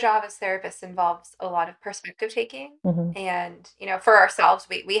our job as therapists involves a lot of perspective taking. And, for ourselves,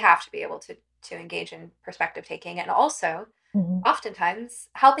 we have to be able to engage in perspective taking, and also oftentimes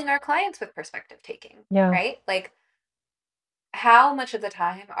helping our clients with perspective taking, right? Like, how much of the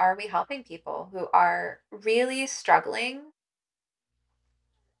time are we helping people who are really struggling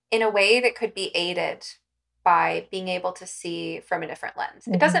in a way that could be aided by being able to see from a different lens?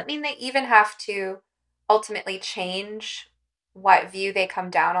 It doesn't mean they even have to ultimately change what view they come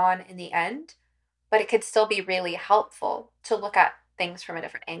down on in the end, but it could still be really helpful to look at things from a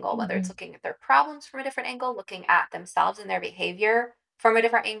different angle, whether it's looking at their problems from a different angle, looking at themselves and their behavior from a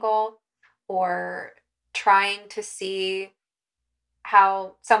different angle, or trying to see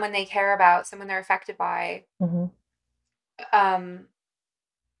how someone they care about, someone they're affected by,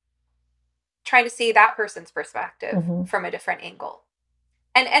 trying to see that person's perspective from a different angle.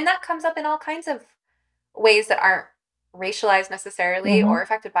 And that comes up in all kinds of ways that aren't racialized necessarily or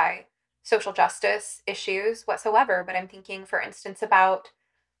affected by social justice issues whatsoever. But I'm thinking, for instance, about,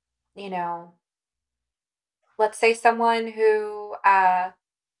 let's say someone who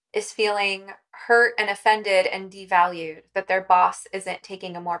is feeling hurt and offended and devalued that their boss isn't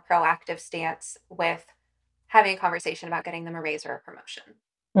taking a more proactive stance with having a conversation about getting them a raise or a promotion.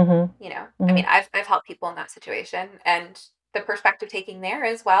 Mm-hmm. You know, I Mm-hmm. mean, I've helped people in that situation, and the perspective taking there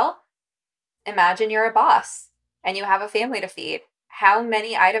is, well, imagine you're a boss and you have a family to feed. How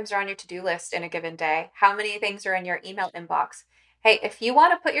many items are on your to-do list in a given day? How many things are in your email inbox? Hey, if you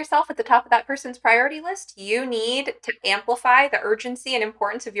want to put yourself at the top of that person's priority list, you need to amplify the urgency and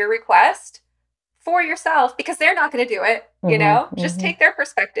importance of your request for yourself, because they're not going to do it. Mm-hmm. Just Mm-hmm. take their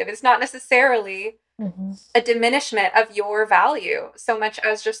perspective. It's not necessarily Mm-hmm. a diminishment of your value so much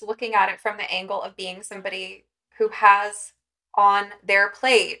as just looking at it from the angle of being somebody who has on their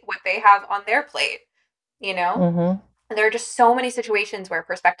plate what they have on their plate, you know? Mm-hmm. And there are just so many situations where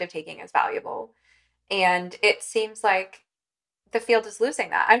perspective taking is valuable. And it seems like the field is losing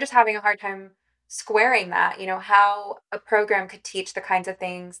that. I'm just having a hard time squaring that, how a program could teach the kinds of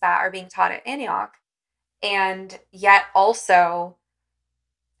things that are being taught at Antioch and yet also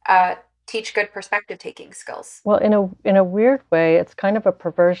uh, teach good perspective taking skills. Well, in a weird way, it's kind of a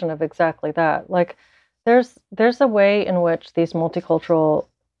perversion of exactly that. Like, there's a way in which these multicultural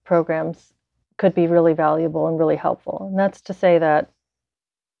programs could be really valuable and really helpful, and that's to say that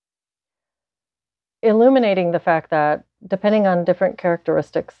illuminating the fact that depending on different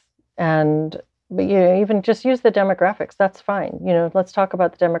characteristics and but even just use the demographics, that's fine. Let's talk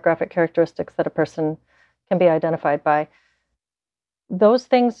about the demographic characteristics that a person can be identified by. Those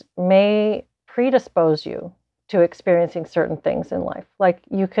things may predispose you to experiencing certain things in life. Like,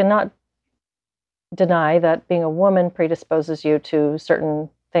 you cannot deny that being a woman predisposes you to certain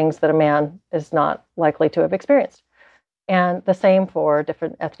things that a man is not likely to have experienced. And the same for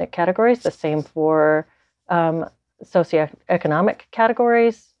different ethnic categories, the same for socioeconomic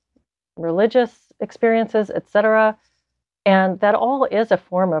categories, religious experiences, etc. And that all is a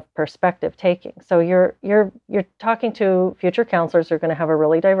form of perspective taking. So you're talking to future counselors who are going to have a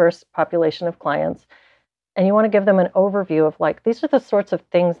really diverse population of clients, and you want to give them an overview of, like, these are the sorts of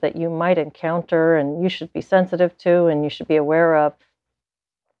things that you might encounter and you should be sensitive to and you should be aware of.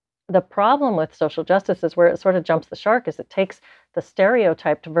 The problem with social justice is where it sort of jumps the shark is it takes the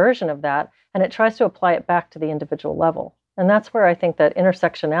stereotyped version of that and it tries to apply it back to the individual level. And that's where I think that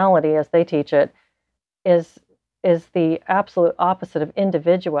intersectionality, as they teach it, is is the absolute opposite of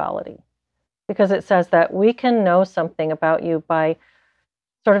individuality, because it says that we can know something about you by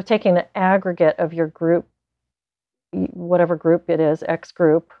sort of taking the aggregate of your group, whatever group it is, X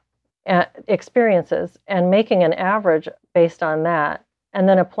group, experiences, and making an average based on that, and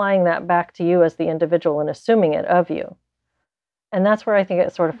then applying that back to you as the individual and assuming it of you. And that's where I think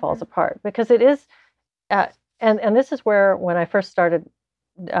it sort of falls apart, because it is, and this is where, when I first started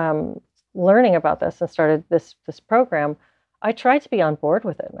learning about this and started this program, I tried to be on board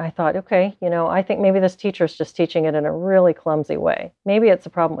with it. I thought, okay, I think maybe this teacher is just teaching it in a really clumsy way. Maybe it's a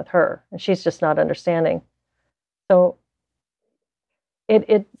problem with her and she's just not understanding. So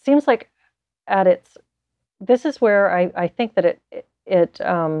it seems like at its this is where I think that it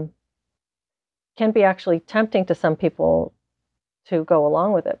can be actually tempting to some people to go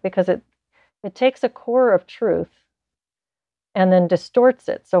along with it, because it takes a core of truth and then distorts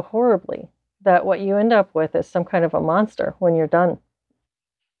it so horribly that what you end up with is some kind of a monster when you're done.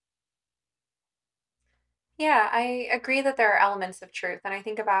 Yeah, I agree that there are elements of truth. And I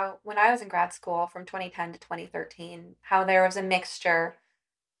think about when I was in grad school from 2010 to 2013, how there was a mixture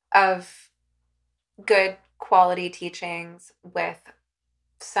of good quality teachings with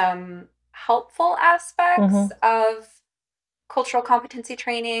some helpful aspects Mm-hmm. of cultural competency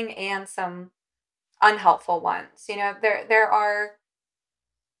training and some unhelpful ones. There are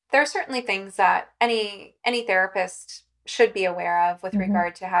certainly things that any therapist should be aware of with Mm-hmm.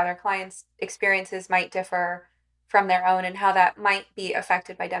 regard to how their clients' experiences might differ from their own and how that might be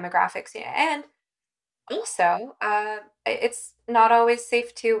affected by demographics. And also, it's not always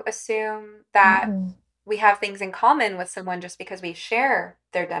safe to assume that Mm-hmm. we have things in common with someone just because we share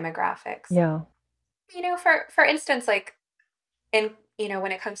their demographics. Yeah. For instance, like in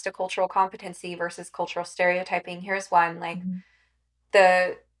when it comes to cultural competency versus cultural stereotyping, here's one. Like, Mm-hmm.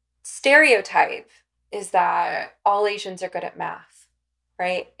 the stereotype is that all Asians are good at math,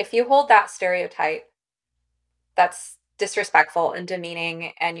 right? If you hold that stereotype, that's disrespectful and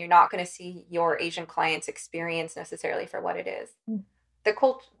demeaning, and you're not going to see your Asian clients' experience necessarily for what it is.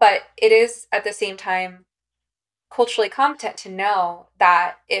 But it is at the same time culturally competent to know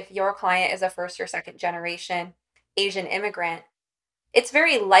that if your client is a first or second generation Asian immigrant, it's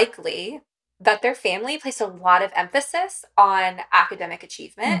very likely that their family placed a lot of emphasis on academic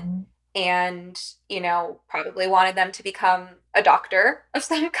achievement Mm-hmm. and, probably wanted them to become a doctor of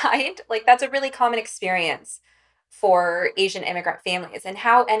some kind. Like, that's a really common experience for Asian immigrant families. And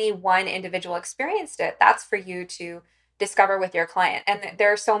how any one individual experienced it, that's for you to discover with your client. And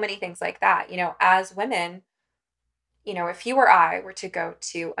there are so many things like that. As women, if you or I were to go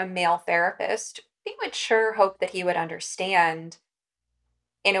to a male therapist, we would sure hope that he would understand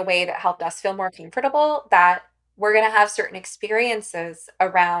in a way that helped us feel more comfortable that we're going to have certain experiences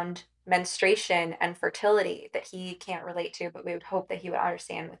around menstruation and fertility that he can't relate to, but we would hope that he would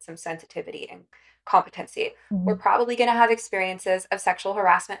understand with some sensitivity and competency. We're Mhm. probably going to have experiences of sexual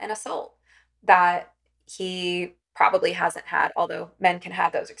harassment and assault that he probably hasn't had, although men can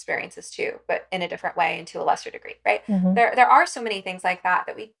have those experiences too, but in a different way and to a lesser degree, right? Mhm. There are so many things like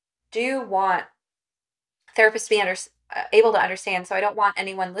that we do want therapists to be able to understand. So I don't want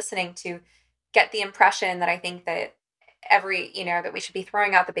anyone listening to get the impression that I think that that we should be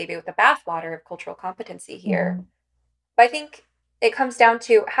throwing out the baby with the bathwater of cultural competency here. Mhm. But I think it comes down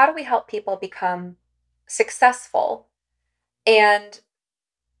to, how do we help people become successful? And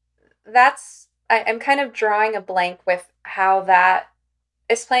I'm kind of drawing a blank with how that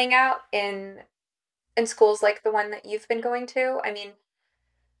is playing out in schools like the one that you've been going to. I mean,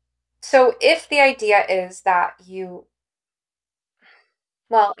 so if the idea is that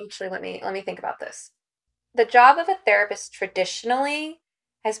well, actually, let me think about this. The job of a therapist traditionally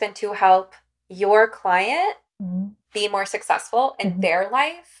has been to help your client Mhm. be more successful in Mhm. their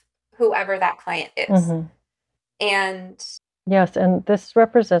life, whoever that client is. Mhm. And Yes, and this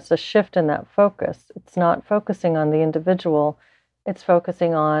represents a shift in that focus. It's not focusing on the individual, it's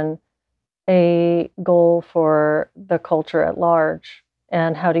focusing on a goal for the culture at large.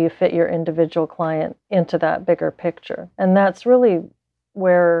 And how do you fit your individual client into that bigger picture? And that's really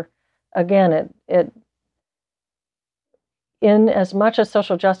where, again, it in as much as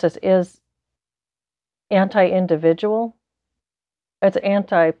social justice is anti-individual, it's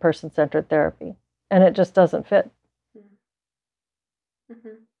anti-person centered therapy, and it just doesn't fit.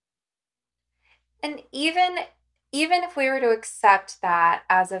 Mhm. And even if we were to accept that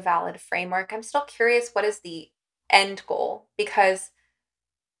as a valid framework, I'm still curious, what is the end goal? Because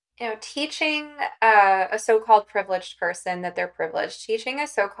teaching a so-called privileged person that they're privileged, teaching a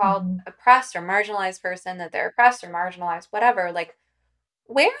so-called Mhm. oppressed or marginalized person that they're oppressed or marginalized, whatever, like,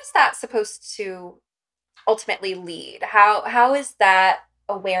 where is that supposed to ultimately lead? How is that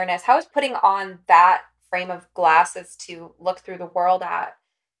awareness? How is putting on that frame of glasses to look through the world at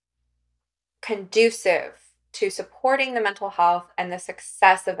conducive to supporting the mental health and the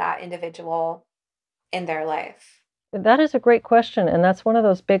success of that individual in their life? That is a great question, and that's one of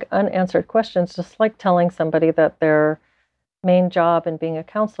those big unanswered questions, just like telling somebody that their main job in being a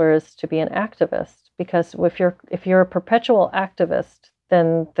counselor is to be an activist. Because if you're a perpetual activist,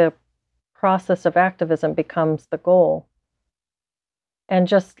 then the process of activism becomes the goal. And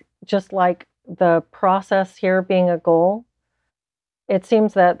just like the process here being a goal, it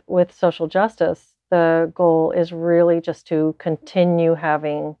seems that with social justice, the goal is really just to continue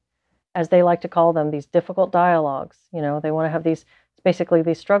having, as they like to call them, these difficult dialogues. They want to have these, basically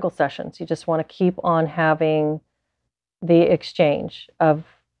these struggle sessions. You just want to keep on having the exchange of,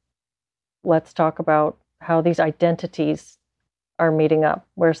 let's talk about how these identities are meeting up.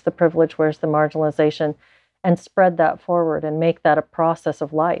 Where's the privilege? Where's the marginalization? And spread that forward and make that a process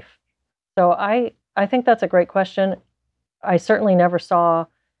of life. So I think that's a great question. I certainly never saw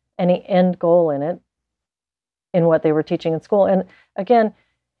any end goal in it, in what they were teaching in school. And again,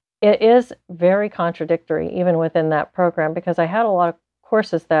 it is very contradictory even within that program, because I had a lot of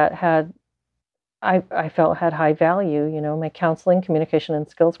courses that I felt had high value. My counseling, communication, and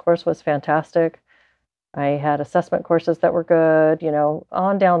skills course was fantastic. I had assessment courses that were good,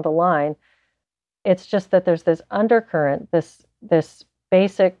 on down the line. It's just that there's this undercurrent, this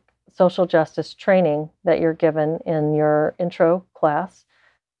basic social justice training that you're given in your intro class,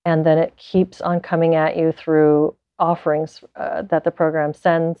 and then it keeps on coming at you through offerings that the program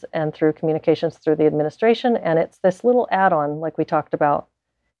sends, and through communications through the administration. And it's this little add-on, like we talked about,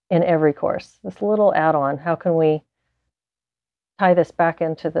 in every course. This little add-on. How can we tie this back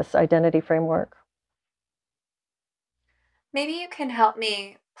into this identity framework? Maybe you can help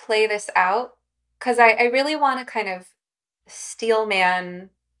me play this out, because I really want to kind of steel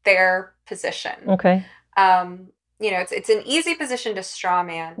man their position. Okay. Um, it's an easy position to straw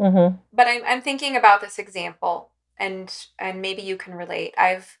man, Mm-hmm. but I'm thinking about this example, and maybe you can relate.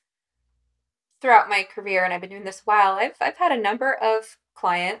 I've throughout my career, and I've been doing this a while, I've had a number of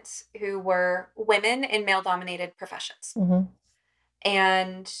clients who were women in male dominated professions. Mm-hmm.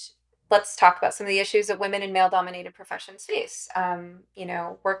 And let's talk about some of the issues that women in male-dominated professions face.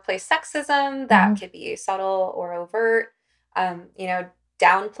 Workplace sexism that could be subtle or overt.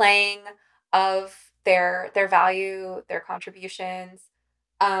 Downplaying of their value, their contributions.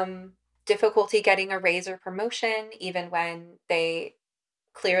 Difficulty getting a raise or promotion, even when they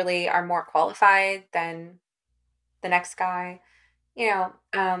clearly are more qualified than the next guy.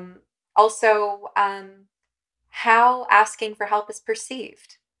 Also, how asking for help is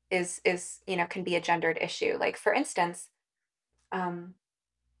perceived is can be a gendered issue. Like, for instance, um,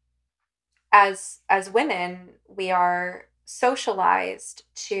 as women, we are socialized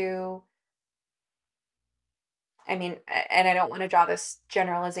to, I mean, and I don't want to draw this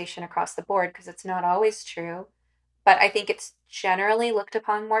generalization across the board because it's not always true, but I think it's generally looked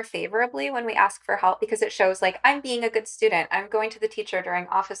upon more favorably when we ask for help because it shows, like, I'm being a good student. I'm going to the teacher during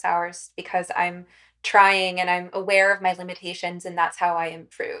office hours because I'm trying and I'm aware of my limitations, and that's how I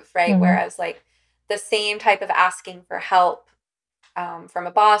improve, right? Whereas, like, the same type of asking for help from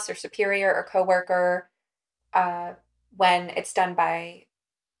a boss or superior or coworker, uh, when it's done by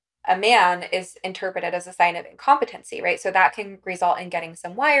a man, is interpreted as a sign of incompetency, right? So that can result in getting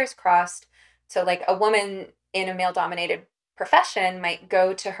some wires crossed. So, like, a woman in a male dominated profession might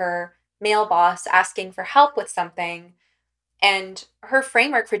go to her male boss asking for help with something. And her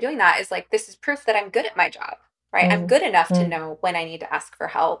framework for doing that is like, this is proof that I'm good at my job, right? I'm good enough to know when I need to ask for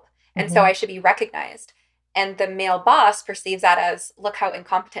help. And so I should be recognized. And the male boss perceives that as, look how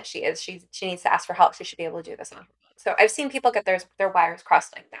incompetent she is. She needs to ask for help. She should be able to do this on her own. So I've seen people get their wires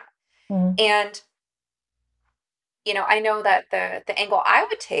crossed like that. And, I know that the angle I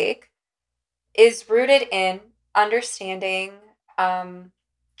would take is rooted in understanding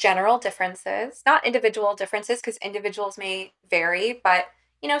general differences, not individual differences, because individuals may vary, but,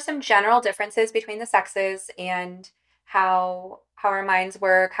 some general differences between the sexes and how our minds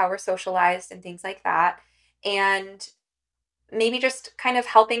work, how we're socialized, and things like that. And maybe just kind of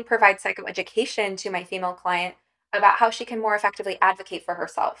helping provide psychoeducation to my female client about how she can more effectively advocate for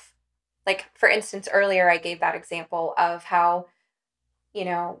herself. Like, for instance, earlier I gave that example of how, you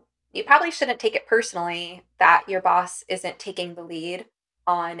know, you probably shouldn't take it personally that your boss isn't taking the lead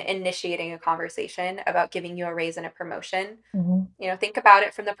on initiating a conversation about giving you a raise and a promotion. Think about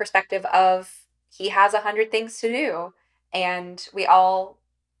it from the perspective of, he has 100 things to do, and we all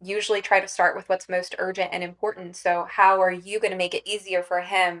usually try to start with what's most urgent and important. So how are you going to make it easier for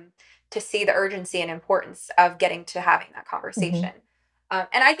him to see the urgency and importance of getting to having that conversation?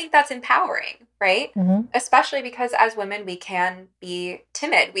 And I think that's empowering, right? Especially because as women, we can be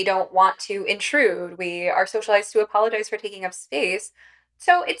timid. We don't want to intrude. We are socialized to apologize for taking up space.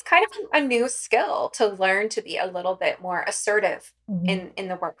 So it's kind of a new skill to learn to be a little bit more assertive in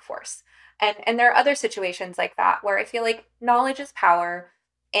the workforce. And there are other situations like that where I feel like knowledge is power,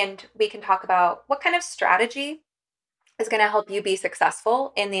 and we can talk about what kind of strategy is going to help you be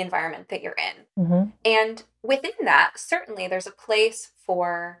successful in the environment that you're in. And within that, certainly there's a place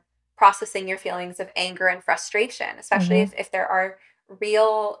for processing your feelings of anger and frustration, especially if there are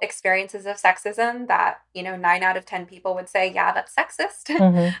real experiences of sexism that, 9 out of 10 people would say, yeah, that's sexist.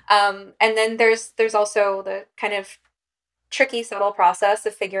 And then there's also the kind of tricky, subtle process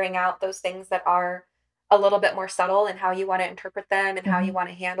of figuring out those things that are a little bit more subtle and how you want to interpret them and how you want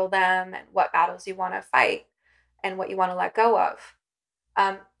to handle them and what battles you want to fight and what you want to let go of.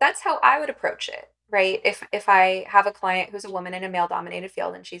 That's how I would approach it, right? If I have a client who's a woman in a male dominated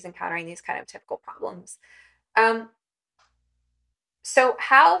field and she's encountering these kind of typical problems. So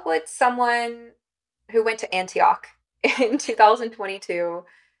how would someone who went to Antioch in 2022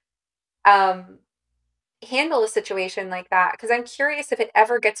 handle a situation like that? Because I'm curious if it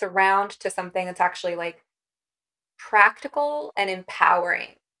ever gets around to something that's actually, like, practical and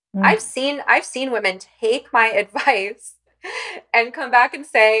empowering. I've seen women take my advice and come back and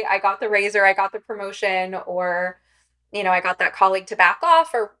say, I got the raiser, I got the promotion, or, I got that colleague to back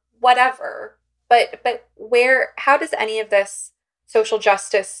off or whatever. But how does any of this social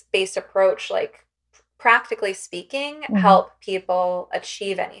justice based approach, like, practically speaking, help people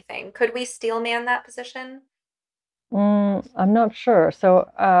achieve anything? Could we steel man that position? I'm not sure.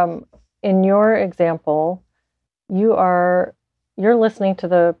 So in your example, you're listening to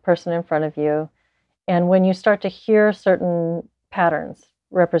the person in front of you, and when you start to hear certain patterns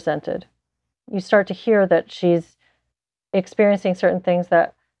represented, you start to hear that she's experiencing certain things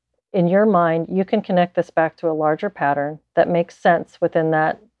that in your mind you can connect this back to a larger pattern that makes sense within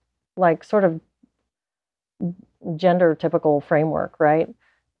that, like, sort of gender typical framework, right?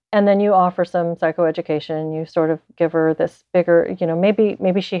 And then you offer some psychoeducation, you sort of give her this bigger,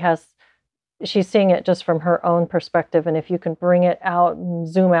 maybe she has she's seeing it just from her own perspective. And if you can bring it out and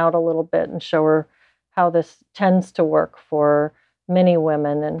zoom out a little bit and show her how this tends to work for many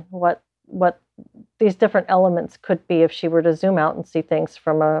women and what these different elements could be if she were to zoom out and see things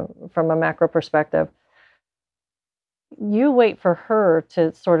from a macro perspective. You wait for her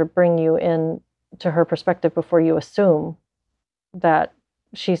to sort of bring you in to her perspective before you assume that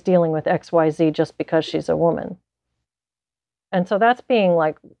she's dealing with XYZ just because she's a woman. And so that's being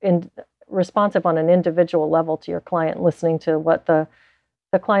like responsive on an individual level to your client, listening to what the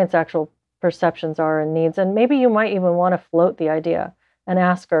client's actual perceptions are and needs. And maybe you might even want to float the idea and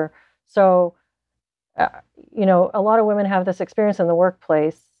ask her, so, a lot of women have this experience in the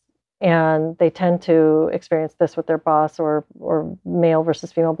workplace and they tend to experience this with their boss or male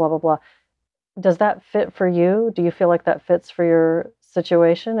versus female, blah, blah, blah. Does that fit for you? Do you feel like that fits for your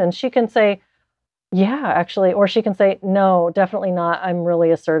situation? And she can say, yeah, actually, or she can say, no, definitely not. I'm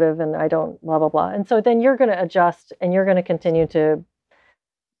really assertive and I don't blah, blah, blah. And so then you're going to adjust and you're going to continue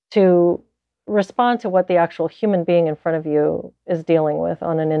to respond to what the actual human being in front of you is dealing with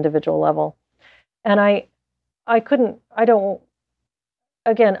on an individual level. And I don't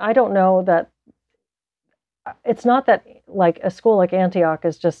know that it's not that like a school like Antioch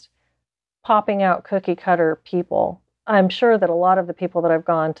is just popping out cookie cutter people. I'm sure that a lot of the people that I've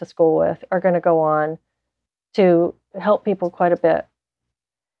gone to school with are going to go on to help people quite a bit.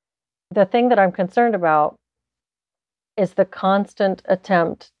 The thing that I'm concerned about is the constant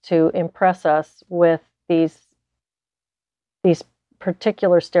attempt to impress us with these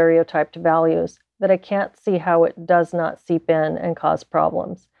particular stereotyped values that I can't see how it does not seep in and cause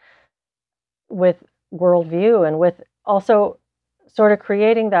problems with worldview and with also sort of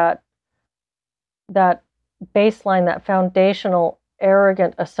creating that baseline, that foundational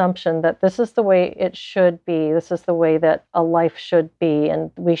arrogant assumption that this is the way it should be, this is the way that a life should be,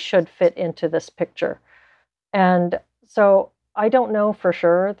 and we should fit into this picture. And so I don't know for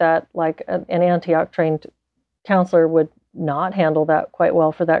sure that like an Antioch trained counselor would not handle that quite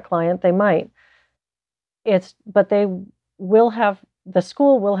well for that client. They might. But the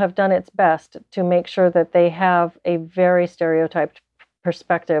school will have done its best to make sure that they have a very stereotyped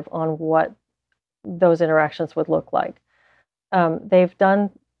perspective on what those interactions would look like. They've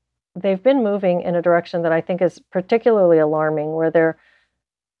been moving in a direction that I think is particularly alarming, where they're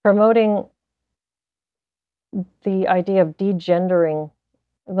promoting the idea of degendering.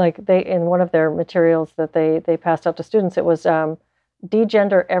 Like in one of their materials that they passed out to students, it was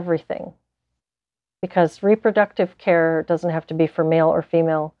degender everything, because reproductive care doesn't have to be for male or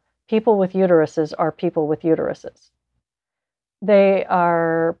female. People with uteruses are people with uteruses. They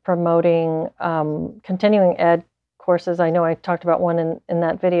are promoting continuing ed courses. I know I talked about one in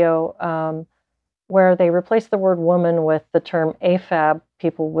that video where they replaced the word woman with the term AFAB,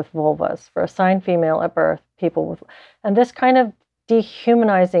 people with vulvas, for assigned female at birth, people with, and this kind of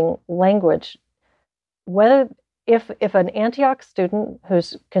dehumanizing language, if an Antioch student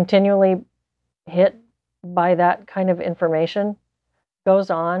who's continually hit by that kind of information goes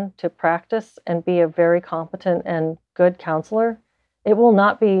on to practice and be a very competent and good counselor, it will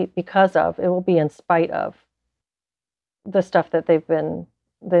not be because of, it will be in spite of the stuff that they've been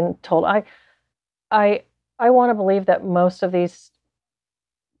told. I want to believe that most of these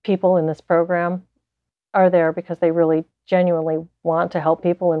people in this program are there because they really genuinely want to help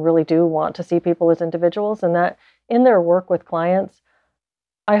people and really do want to see people as individuals, and that in their work with clients,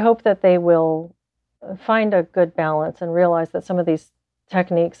 I hope that they will find a good balance and realize that some of these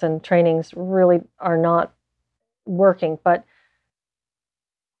techniques and trainings really are not working, but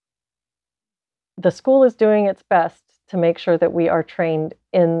the school is doing its best to make sure that we are trained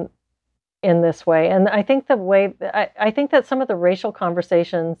in this way. And I think I think that some of the racial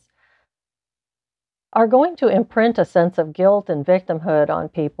conversations are going to imprint a sense of guilt and victimhood on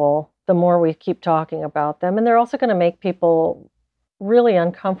people the more we keep talking about them. And they're also going to make people really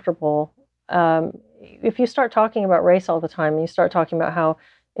uncomfortable. If you start talking about race all the time, and you start talking about how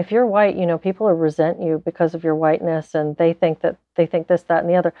if you're white, people resent you because of your whiteness, and they think this, that, and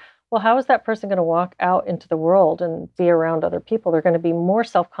the other. Well, how is that person going to walk out into the world and be around other people? They're going to be more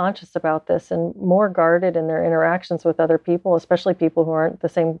self-conscious about this and more guarded in their interactions with other people, especially people who aren't the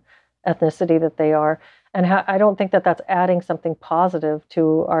same ethnicity that they are. And I don't think that that's adding something positive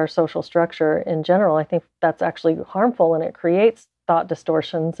to our social structure in general. I think that's actually harmful, and it creates thought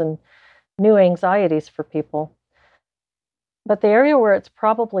distortions and new anxieties for people. But the area where it's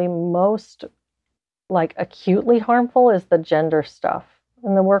probably most like acutely harmful is the gender stuff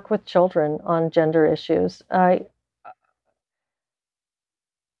and the work with children on gender issues. I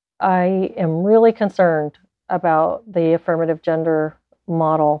am really concerned about the affirmative gender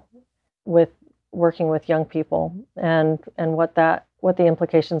model with working with young people, and what the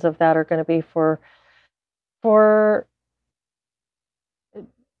implications of that are going to be for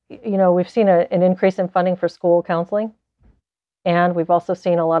we've seen an increase in funding for school counseling, and we've also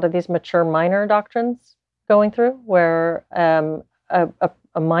seen a lot of these mature minor doctrines going through, where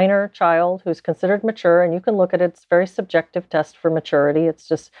a minor child who's considered mature, and you can look at it, it's a very subjective test for maturity. It's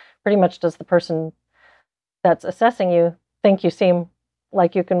just pretty much, does the person that's assessing you think you seem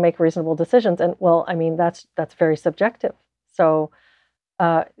like you can make reasonable decisions? And well, I mean, that's very subjective. So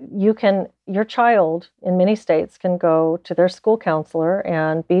your child in many states can go to their school counselor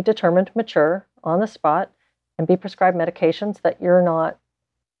and be determined mature on the spot and be prescribed medications that you're not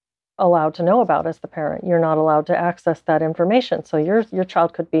allowed to know about as the parent. You're not allowed to access that information. So your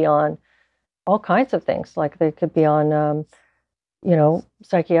child could be on all kinds of things, like they could be on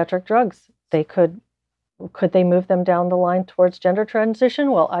psychiatric drugs. Could they move them down the line towards gender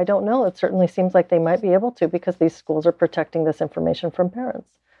transition? Well, I don't know. It certainly seems like they might be able to, because these schools are protecting this information from parents.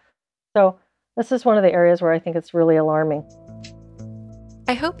 So this is one of the areas where I think it's really alarming.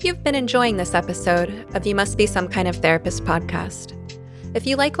 I hope you've been enjoying this episode of You Must Be Some Kind of Therapist podcast. If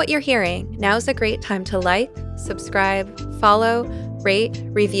you like what you're hearing, now's a great time to like, subscribe, follow, rate,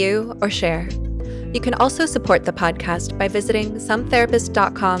 review, or share. You can also support the podcast by visiting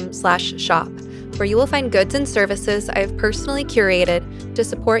sometherapist.com/shop, where you will find goods and services I have personally curated to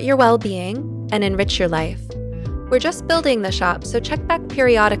support your well-being and enrich your life. We're just building the shop, so check back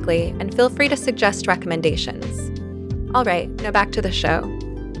periodically and feel free to suggest recommendations. All right, now back to the show.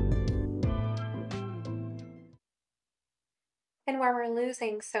 And where we're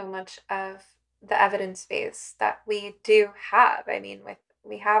losing so much of the evidence base that we do have, I mean,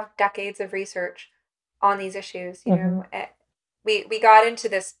 we have decades of research on these issues, we got into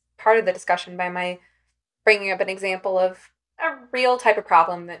this part of the discussion by my bringing up an example of a real type of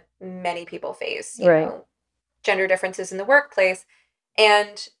problem that many people face, gender differences in the workplace.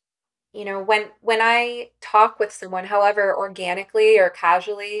 And, when I talk with someone, however organically or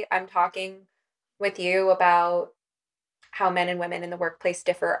casually I'm talking with you about how men and women in the workplace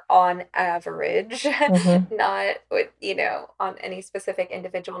differ on average, not with, on any specific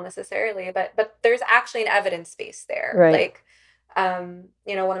individual necessarily, but there's actually an evidence base there. Right. Like, one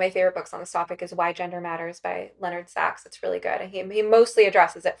of my favorite books on this topic is Why Gender Matters by Leonard Sachs. It's really good. And he mostly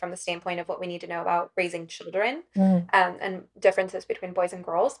addresses it from the standpoint of what we need to know about raising children, and differences between boys and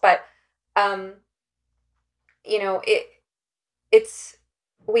girls. But,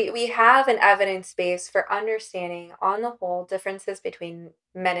 we have an evidence base for understanding, on the whole, differences between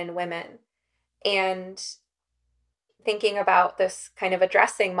men and women. And thinking about this kind of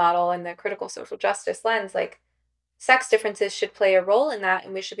addressing model in the critical social justice lens, like, sex differences should play a role in that,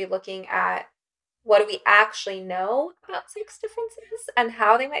 and we should be looking at what do we actually know about sex differences and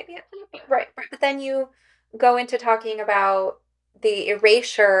how they might be at play. Right. But then you go into talking about the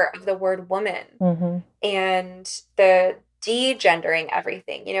erasure of the word woman, and the degendering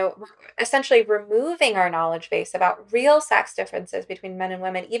everything, essentially removing our knowledge base about real sex differences between men and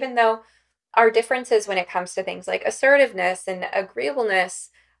women, even though our differences when it comes to things like assertiveness and agreeableness,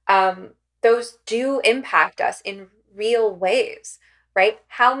 those do impact us in real ways, right?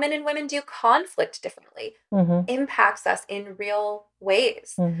 How men and women do conflict differently impacts us in real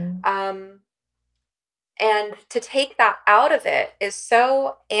ways. And to take that out of it is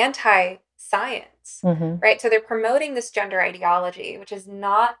so anti-science, right? So they're promoting this gender ideology, which is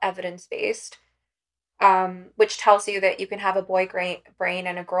not evidence-based, which tells you that you can have a boy brain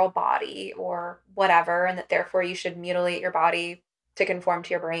and a girl body or whatever, and that therefore you should mutilate your body to conform to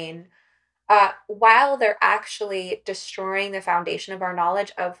your brain, while they're actually destroying the foundation of our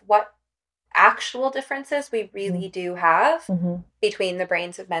knowledge of what actual differences we really do have between the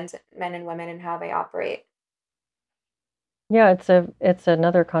brains of men and women and how they operate. Yeah, it's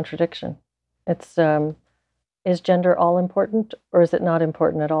another contradiction. It's is gender all important, or is it not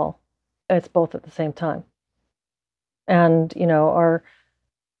important at all? It's both at the same time. And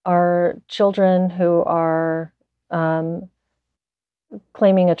our children who are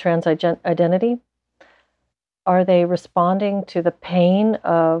claiming a trans identity, are they responding to the pain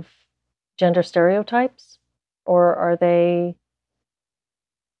of gender stereotypes, or are they,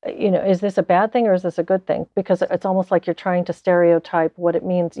 is this a bad thing or is this a good thing? Because it's almost like you're trying to stereotype what it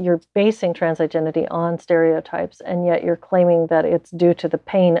means. You're basing trans identity on stereotypes, and yet you're claiming that it's due to the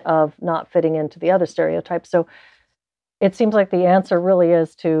pain of not fitting into the other stereotypes. So it seems like the answer really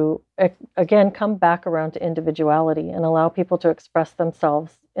is to, again, come back around to individuality and allow people to express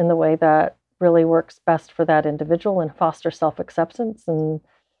themselves in the way that really works best for that individual and foster self-acceptance.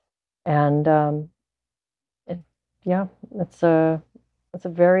 And yeah,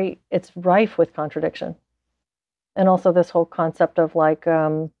 It's rife with contradiction. And also this whole concept of like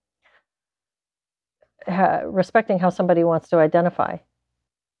respecting how somebody wants to identify.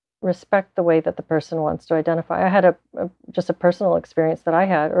 Respect the way that the person wants to identify. I had just a personal experience that I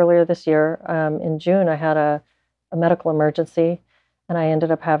had earlier this year. In June, I had a medical emergency, and I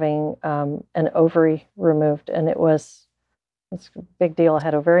ended up having an ovary removed, and it's a big deal. I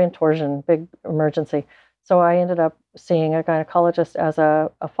had ovarian torsion, big emergency. So I ended up seeing a gynecologist as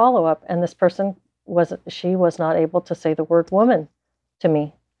a follow-up, and this person she was not able to say the word woman to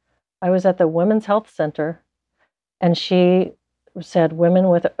me. I was at the Women's Health Center, and she said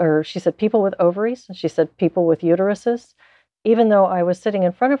she said people with ovaries, and she said people with uteruses, even though I was sitting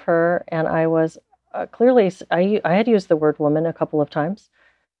in front of her and I was clearly, I had used the word woman a couple of times.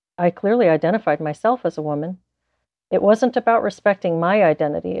 I clearly identified myself as a woman. It wasn't about respecting my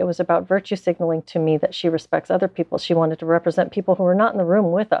identity. It was about virtue signaling to me that she respects other people. She wanted to represent people who were not in the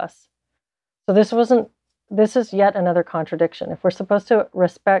room with us. So this is yet another contradiction. If we're supposed to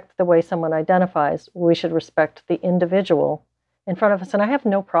respect the way someone identifies, we should respect the individual in front of us. And I have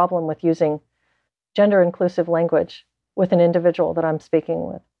no problem with using gender inclusive language with an individual that I'm speaking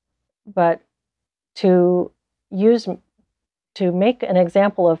with. But to make an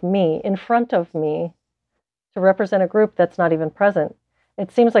example of me in front of me to represent a group that's not even present,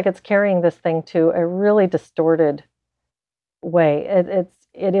 it seems like it's carrying this thing to a really distorted way.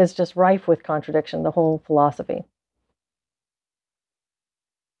 It is just rife with contradiction, the whole philosophy.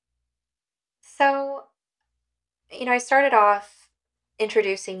 So, I started off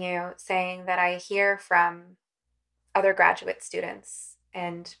introducing you saying that I hear from other graduate students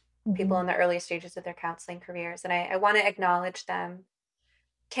and people Mm-hmm. in the early stages of their counseling careers, and I want to acknowledge them.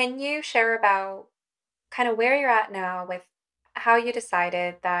 Can you share about kind of where you're at now with how you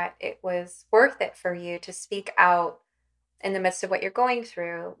decided that it was worth it for you to speak out in the midst of what you're going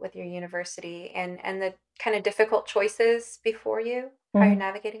through with your university and the kind of difficult choices before you, how you're Mm-hmm.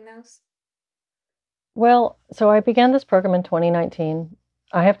 navigating those? Well, so I began this program in 2019.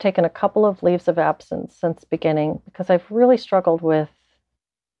 I have taken a couple of leaves of absence since beginning because I've really struggled with,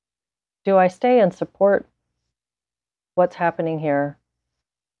 do I stay and support what's happening here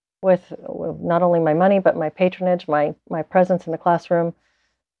with not only my money, but my patronage, my presence in the classroom?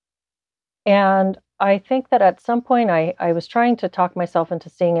 And I think that at some point I was trying to talk myself into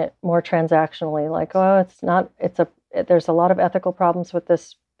seeing it more transactionally, like, oh, there's a lot of ethical problems with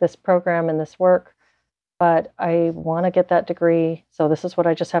this program and this work, but I want to get that degree. So this is what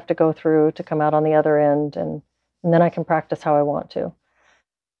I just have to go through to come out on the other end, and then I can practice how I want to.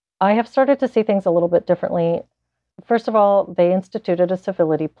 I have started to see things a little bit differently. First of all, they instituted a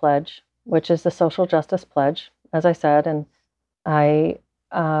civility pledge, which is the social justice pledge, as I said, and I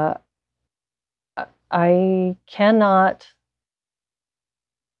uh, I cannot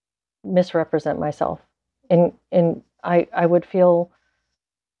misrepresent myself. I would feel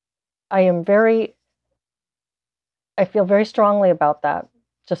I am very I feel very strongly about that,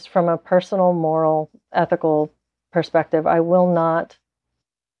 just from a personal, moral, ethical perspective. I will not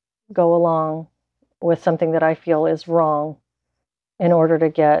go along with something that I feel is wrong in order to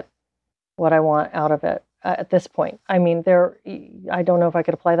get what I want out of it at this point. I mean, I don't know if I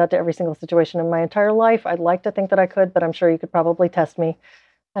could apply that to every single situation in my entire life. I'd like to think that I could, but I'm sure you could probably test me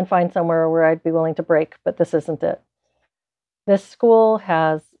and find somewhere where I'd be willing to break, but this isn't it. This school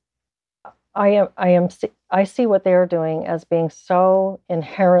has I see what they are doing as being so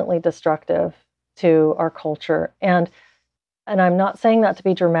inherently destructive to our culture. And I'm not saying that to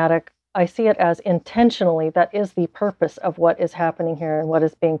be dramatic. I see it as intentionally that is the purpose of what is happening here and what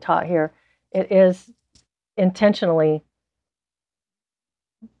is being taught here. It is intentionally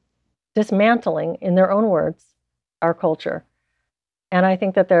dismantling, in their own words, our culture. And I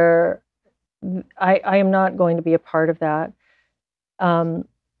think that I am not going to be a part of that.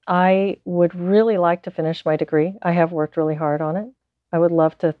 I would really like to finish my degree. I have worked really hard on it. I would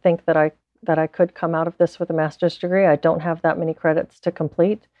love to think that I could come out of this with a master's degree. I don't have that many credits to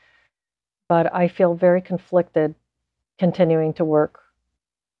complete, but I feel very conflicted continuing to work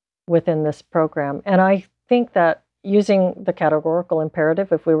within this program. And I think that using the categorical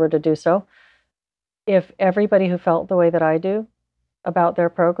imperative, if we were to do so, if everybody who felt the way that I do about their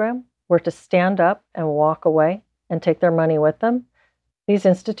program were to stand up and walk away and take their money with them, these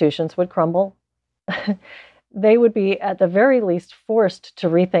institutions would crumble. They would be, at the very least, forced to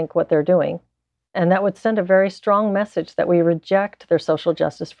rethink what they're doing. And that would send a very strong message that we reject their social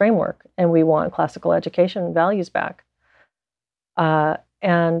justice framework and we want classical education values back.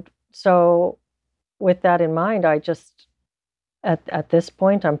 And so, with that in mind, I just, at this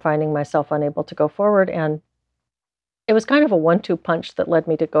point, I'm finding myself unable to go forward. And it was kind of a 1-2 punch that led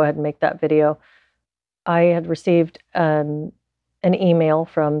me to go ahead and make that video. I had received an email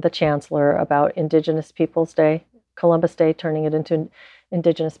from the chancellor about Indigenous Peoples Day, Columbus Day, turning it into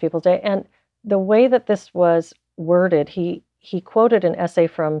Indigenous Peoples Day. And the way that this was worded, he quoted an essay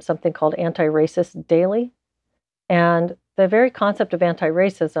from something called Anti-Racist Daily. And the very concept of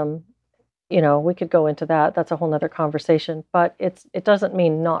anti-racism, we could go into that. That's a whole nother conversation. But it doesn't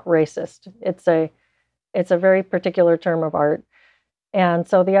mean not racist. It's a very particular term of art. And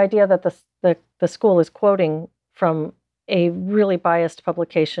so the idea that the school is quoting from a really biased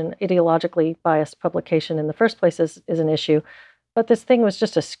publication, ideologically biased publication in the first place is an issue. But this thing was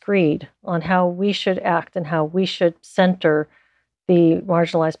just a screed on how we should act and how we should center the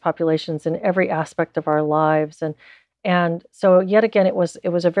marginalized populations in every aspect of our lives. And so yet again, it was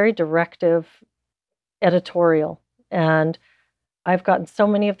a very directive editorial. And I've gotten so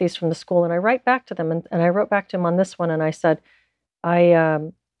many of these from the school, and I write back to them, and I wrote back to him on this one, and I said,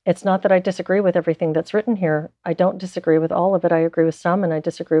 it's not that I disagree with everything that's written here. I don't disagree with all of it. I agree with some and I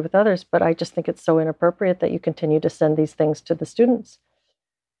disagree with others, but I just think it's so inappropriate that you continue to send these things to the students.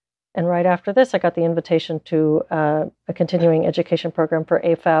 And right after this, I got the invitation to a continuing education program for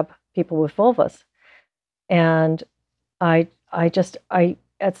AFAB people with vulvas. And I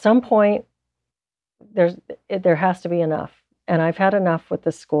at some point, there has to be enough. And I've had enough with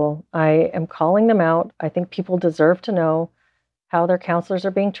this school. I am calling them out. I think people deserve to know how their counselors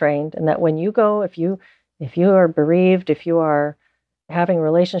are being trained, and that when you go, if you are bereaved, if you are having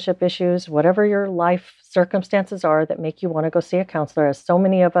relationship issues, whatever your life circumstances are that make you want to go see a counselor, as so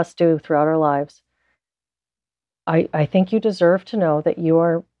many of us do throughout our lives, I think you deserve to know that you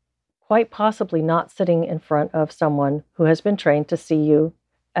are quite possibly not sitting in front of someone who has been trained to see you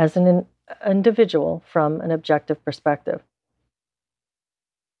as an individual from an objective perspective.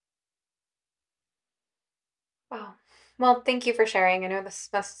 Wow. Well, thank you for sharing. I know these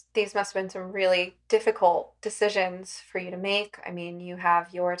must have been some really difficult decisions for you to make. I mean, you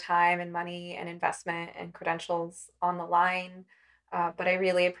have your time and money and investment and credentials on the line. But I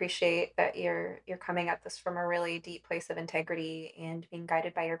really appreciate that you're coming at this from a really deep place of integrity and being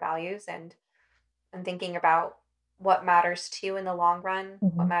guided by your values and thinking about what matters to you in the long run,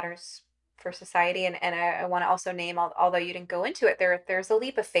 what Mm-hmm. matters for society. And I want to also name, although you didn't go into it, there's a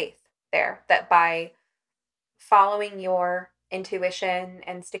leap of faith there that by following your intuition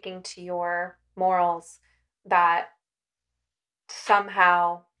and sticking to your morals, that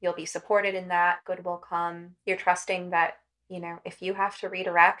somehow you'll be supported in that, good will come. You're trusting that, if you have to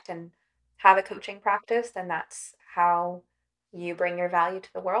redirect and have a coaching practice, then that's how you bring your value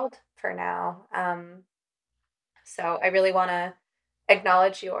to the world for now. So I really want to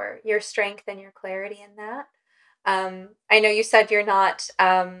acknowledge your strength and your clarity in that. I know you said you're not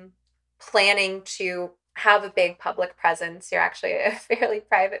planning to have a big public presence. You're actually a fairly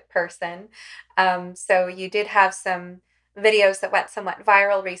private person. So you did have some videos that went somewhat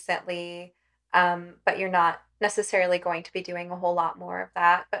viral recently, but you're not necessarily going to be doing a whole lot more of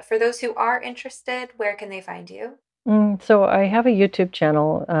that. But for those who are interested, where can they find you? So I have a YouTube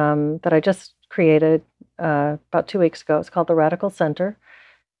channel that I just created about 2 weeks ago. It's called The Radical Center.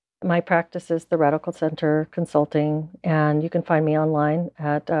 My practice is the Radical Center Consulting, and you can find me online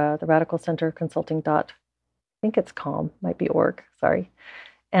at the Radical Center Consulting dot, I think it's com, might be org, sorry.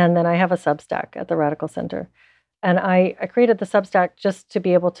 And then I have a Substack at the Radical Center. And I created the Substack just to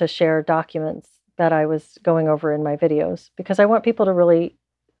be able to share documents that I was going over in my videos, because I want people to really,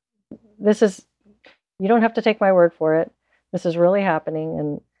 you don't have to take my word for it. This is really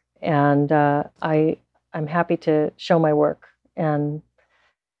happening, and I'm happy to show my work. And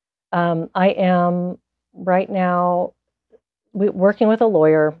I am right now working with a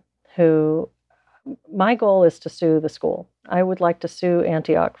lawyer who, my goal is to sue the school. I would like to sue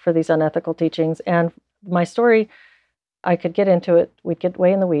Antioch for these unethical teachings. And my story, I could get into it. We'd get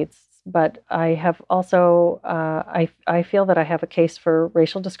way in the weeds. But I have also, I feel that I have a case for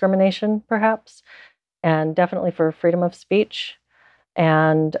racial discrimination, perhaps, and definitely for freedom of speech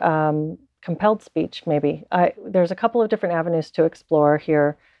and compelled speech, maybe. There's a couple of different avenues to explore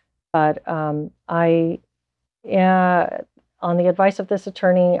here. But on the advice of this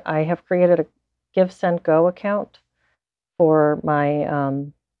attorney, I have created a Give, Send, Go account for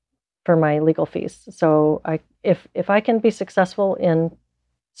my legal fees. So if I can be successful in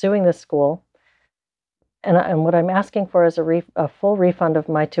suing this school, and what I'm asking for is a full refund of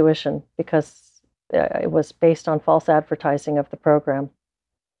my tuition, because it was based on false advertising of the program.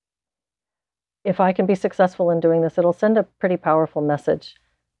 If I can be successful in doing this, it'll send a pretty powerful message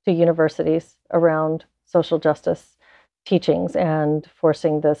to universities around social justice teachings and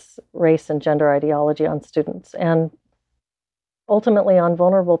forcing this race and gender ideology on students. And ultimately on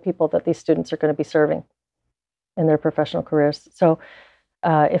vulnerable people that these students are going to be serving in their professional careers. So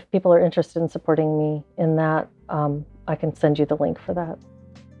if people are interested in supporting me in that, I can send you the link for that.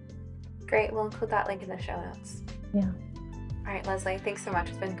 Great. We'll include that link in the show notes. Yeah. All right, Leslie, thanks so much.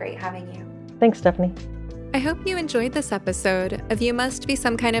 It's been great having you. Thanks, Stephanie. I hope you enjoyed this episode of You Must Be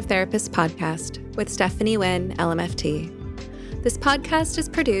Some Kind of Therapist podcast with Stephanie Wynn, LMFT. This podcast is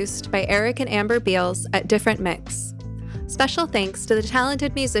produced by Eric and Amber Beals at Different Mix. Special thanks to the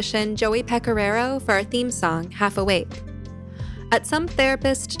talented musician Joey Pecoraro for our theme song, Half Awake. At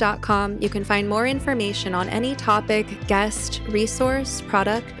sometherapist.com, you can find more information on any topic, guest, resource,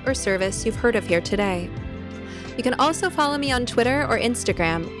 product, or service you've heard of here today. You can also follow me on Twitter or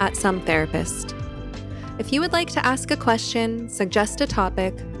Instagram at sometherapist. If you would like to ask a question, suggest a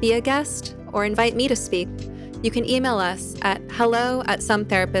topic, be a guest, or invite me to speak, you can email us at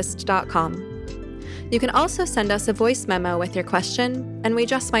hello@sometherapist.com. You can also send us a voice memo with your question, and we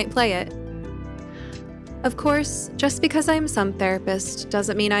just might play it. Of course, just because I'm some therapist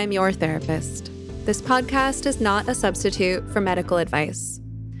doesn't mean I'm your therapist. This podcast is not a substitute for medical advice.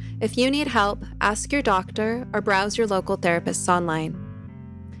 If you need help, ask your doctor or browse your local therapists online.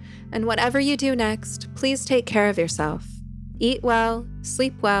 And whatever you do next, please take care of yourself. Eat well,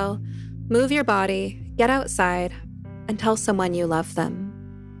 sleep well, move your body, get outside, and tell someone you love them.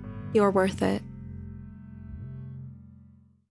 You're worth it.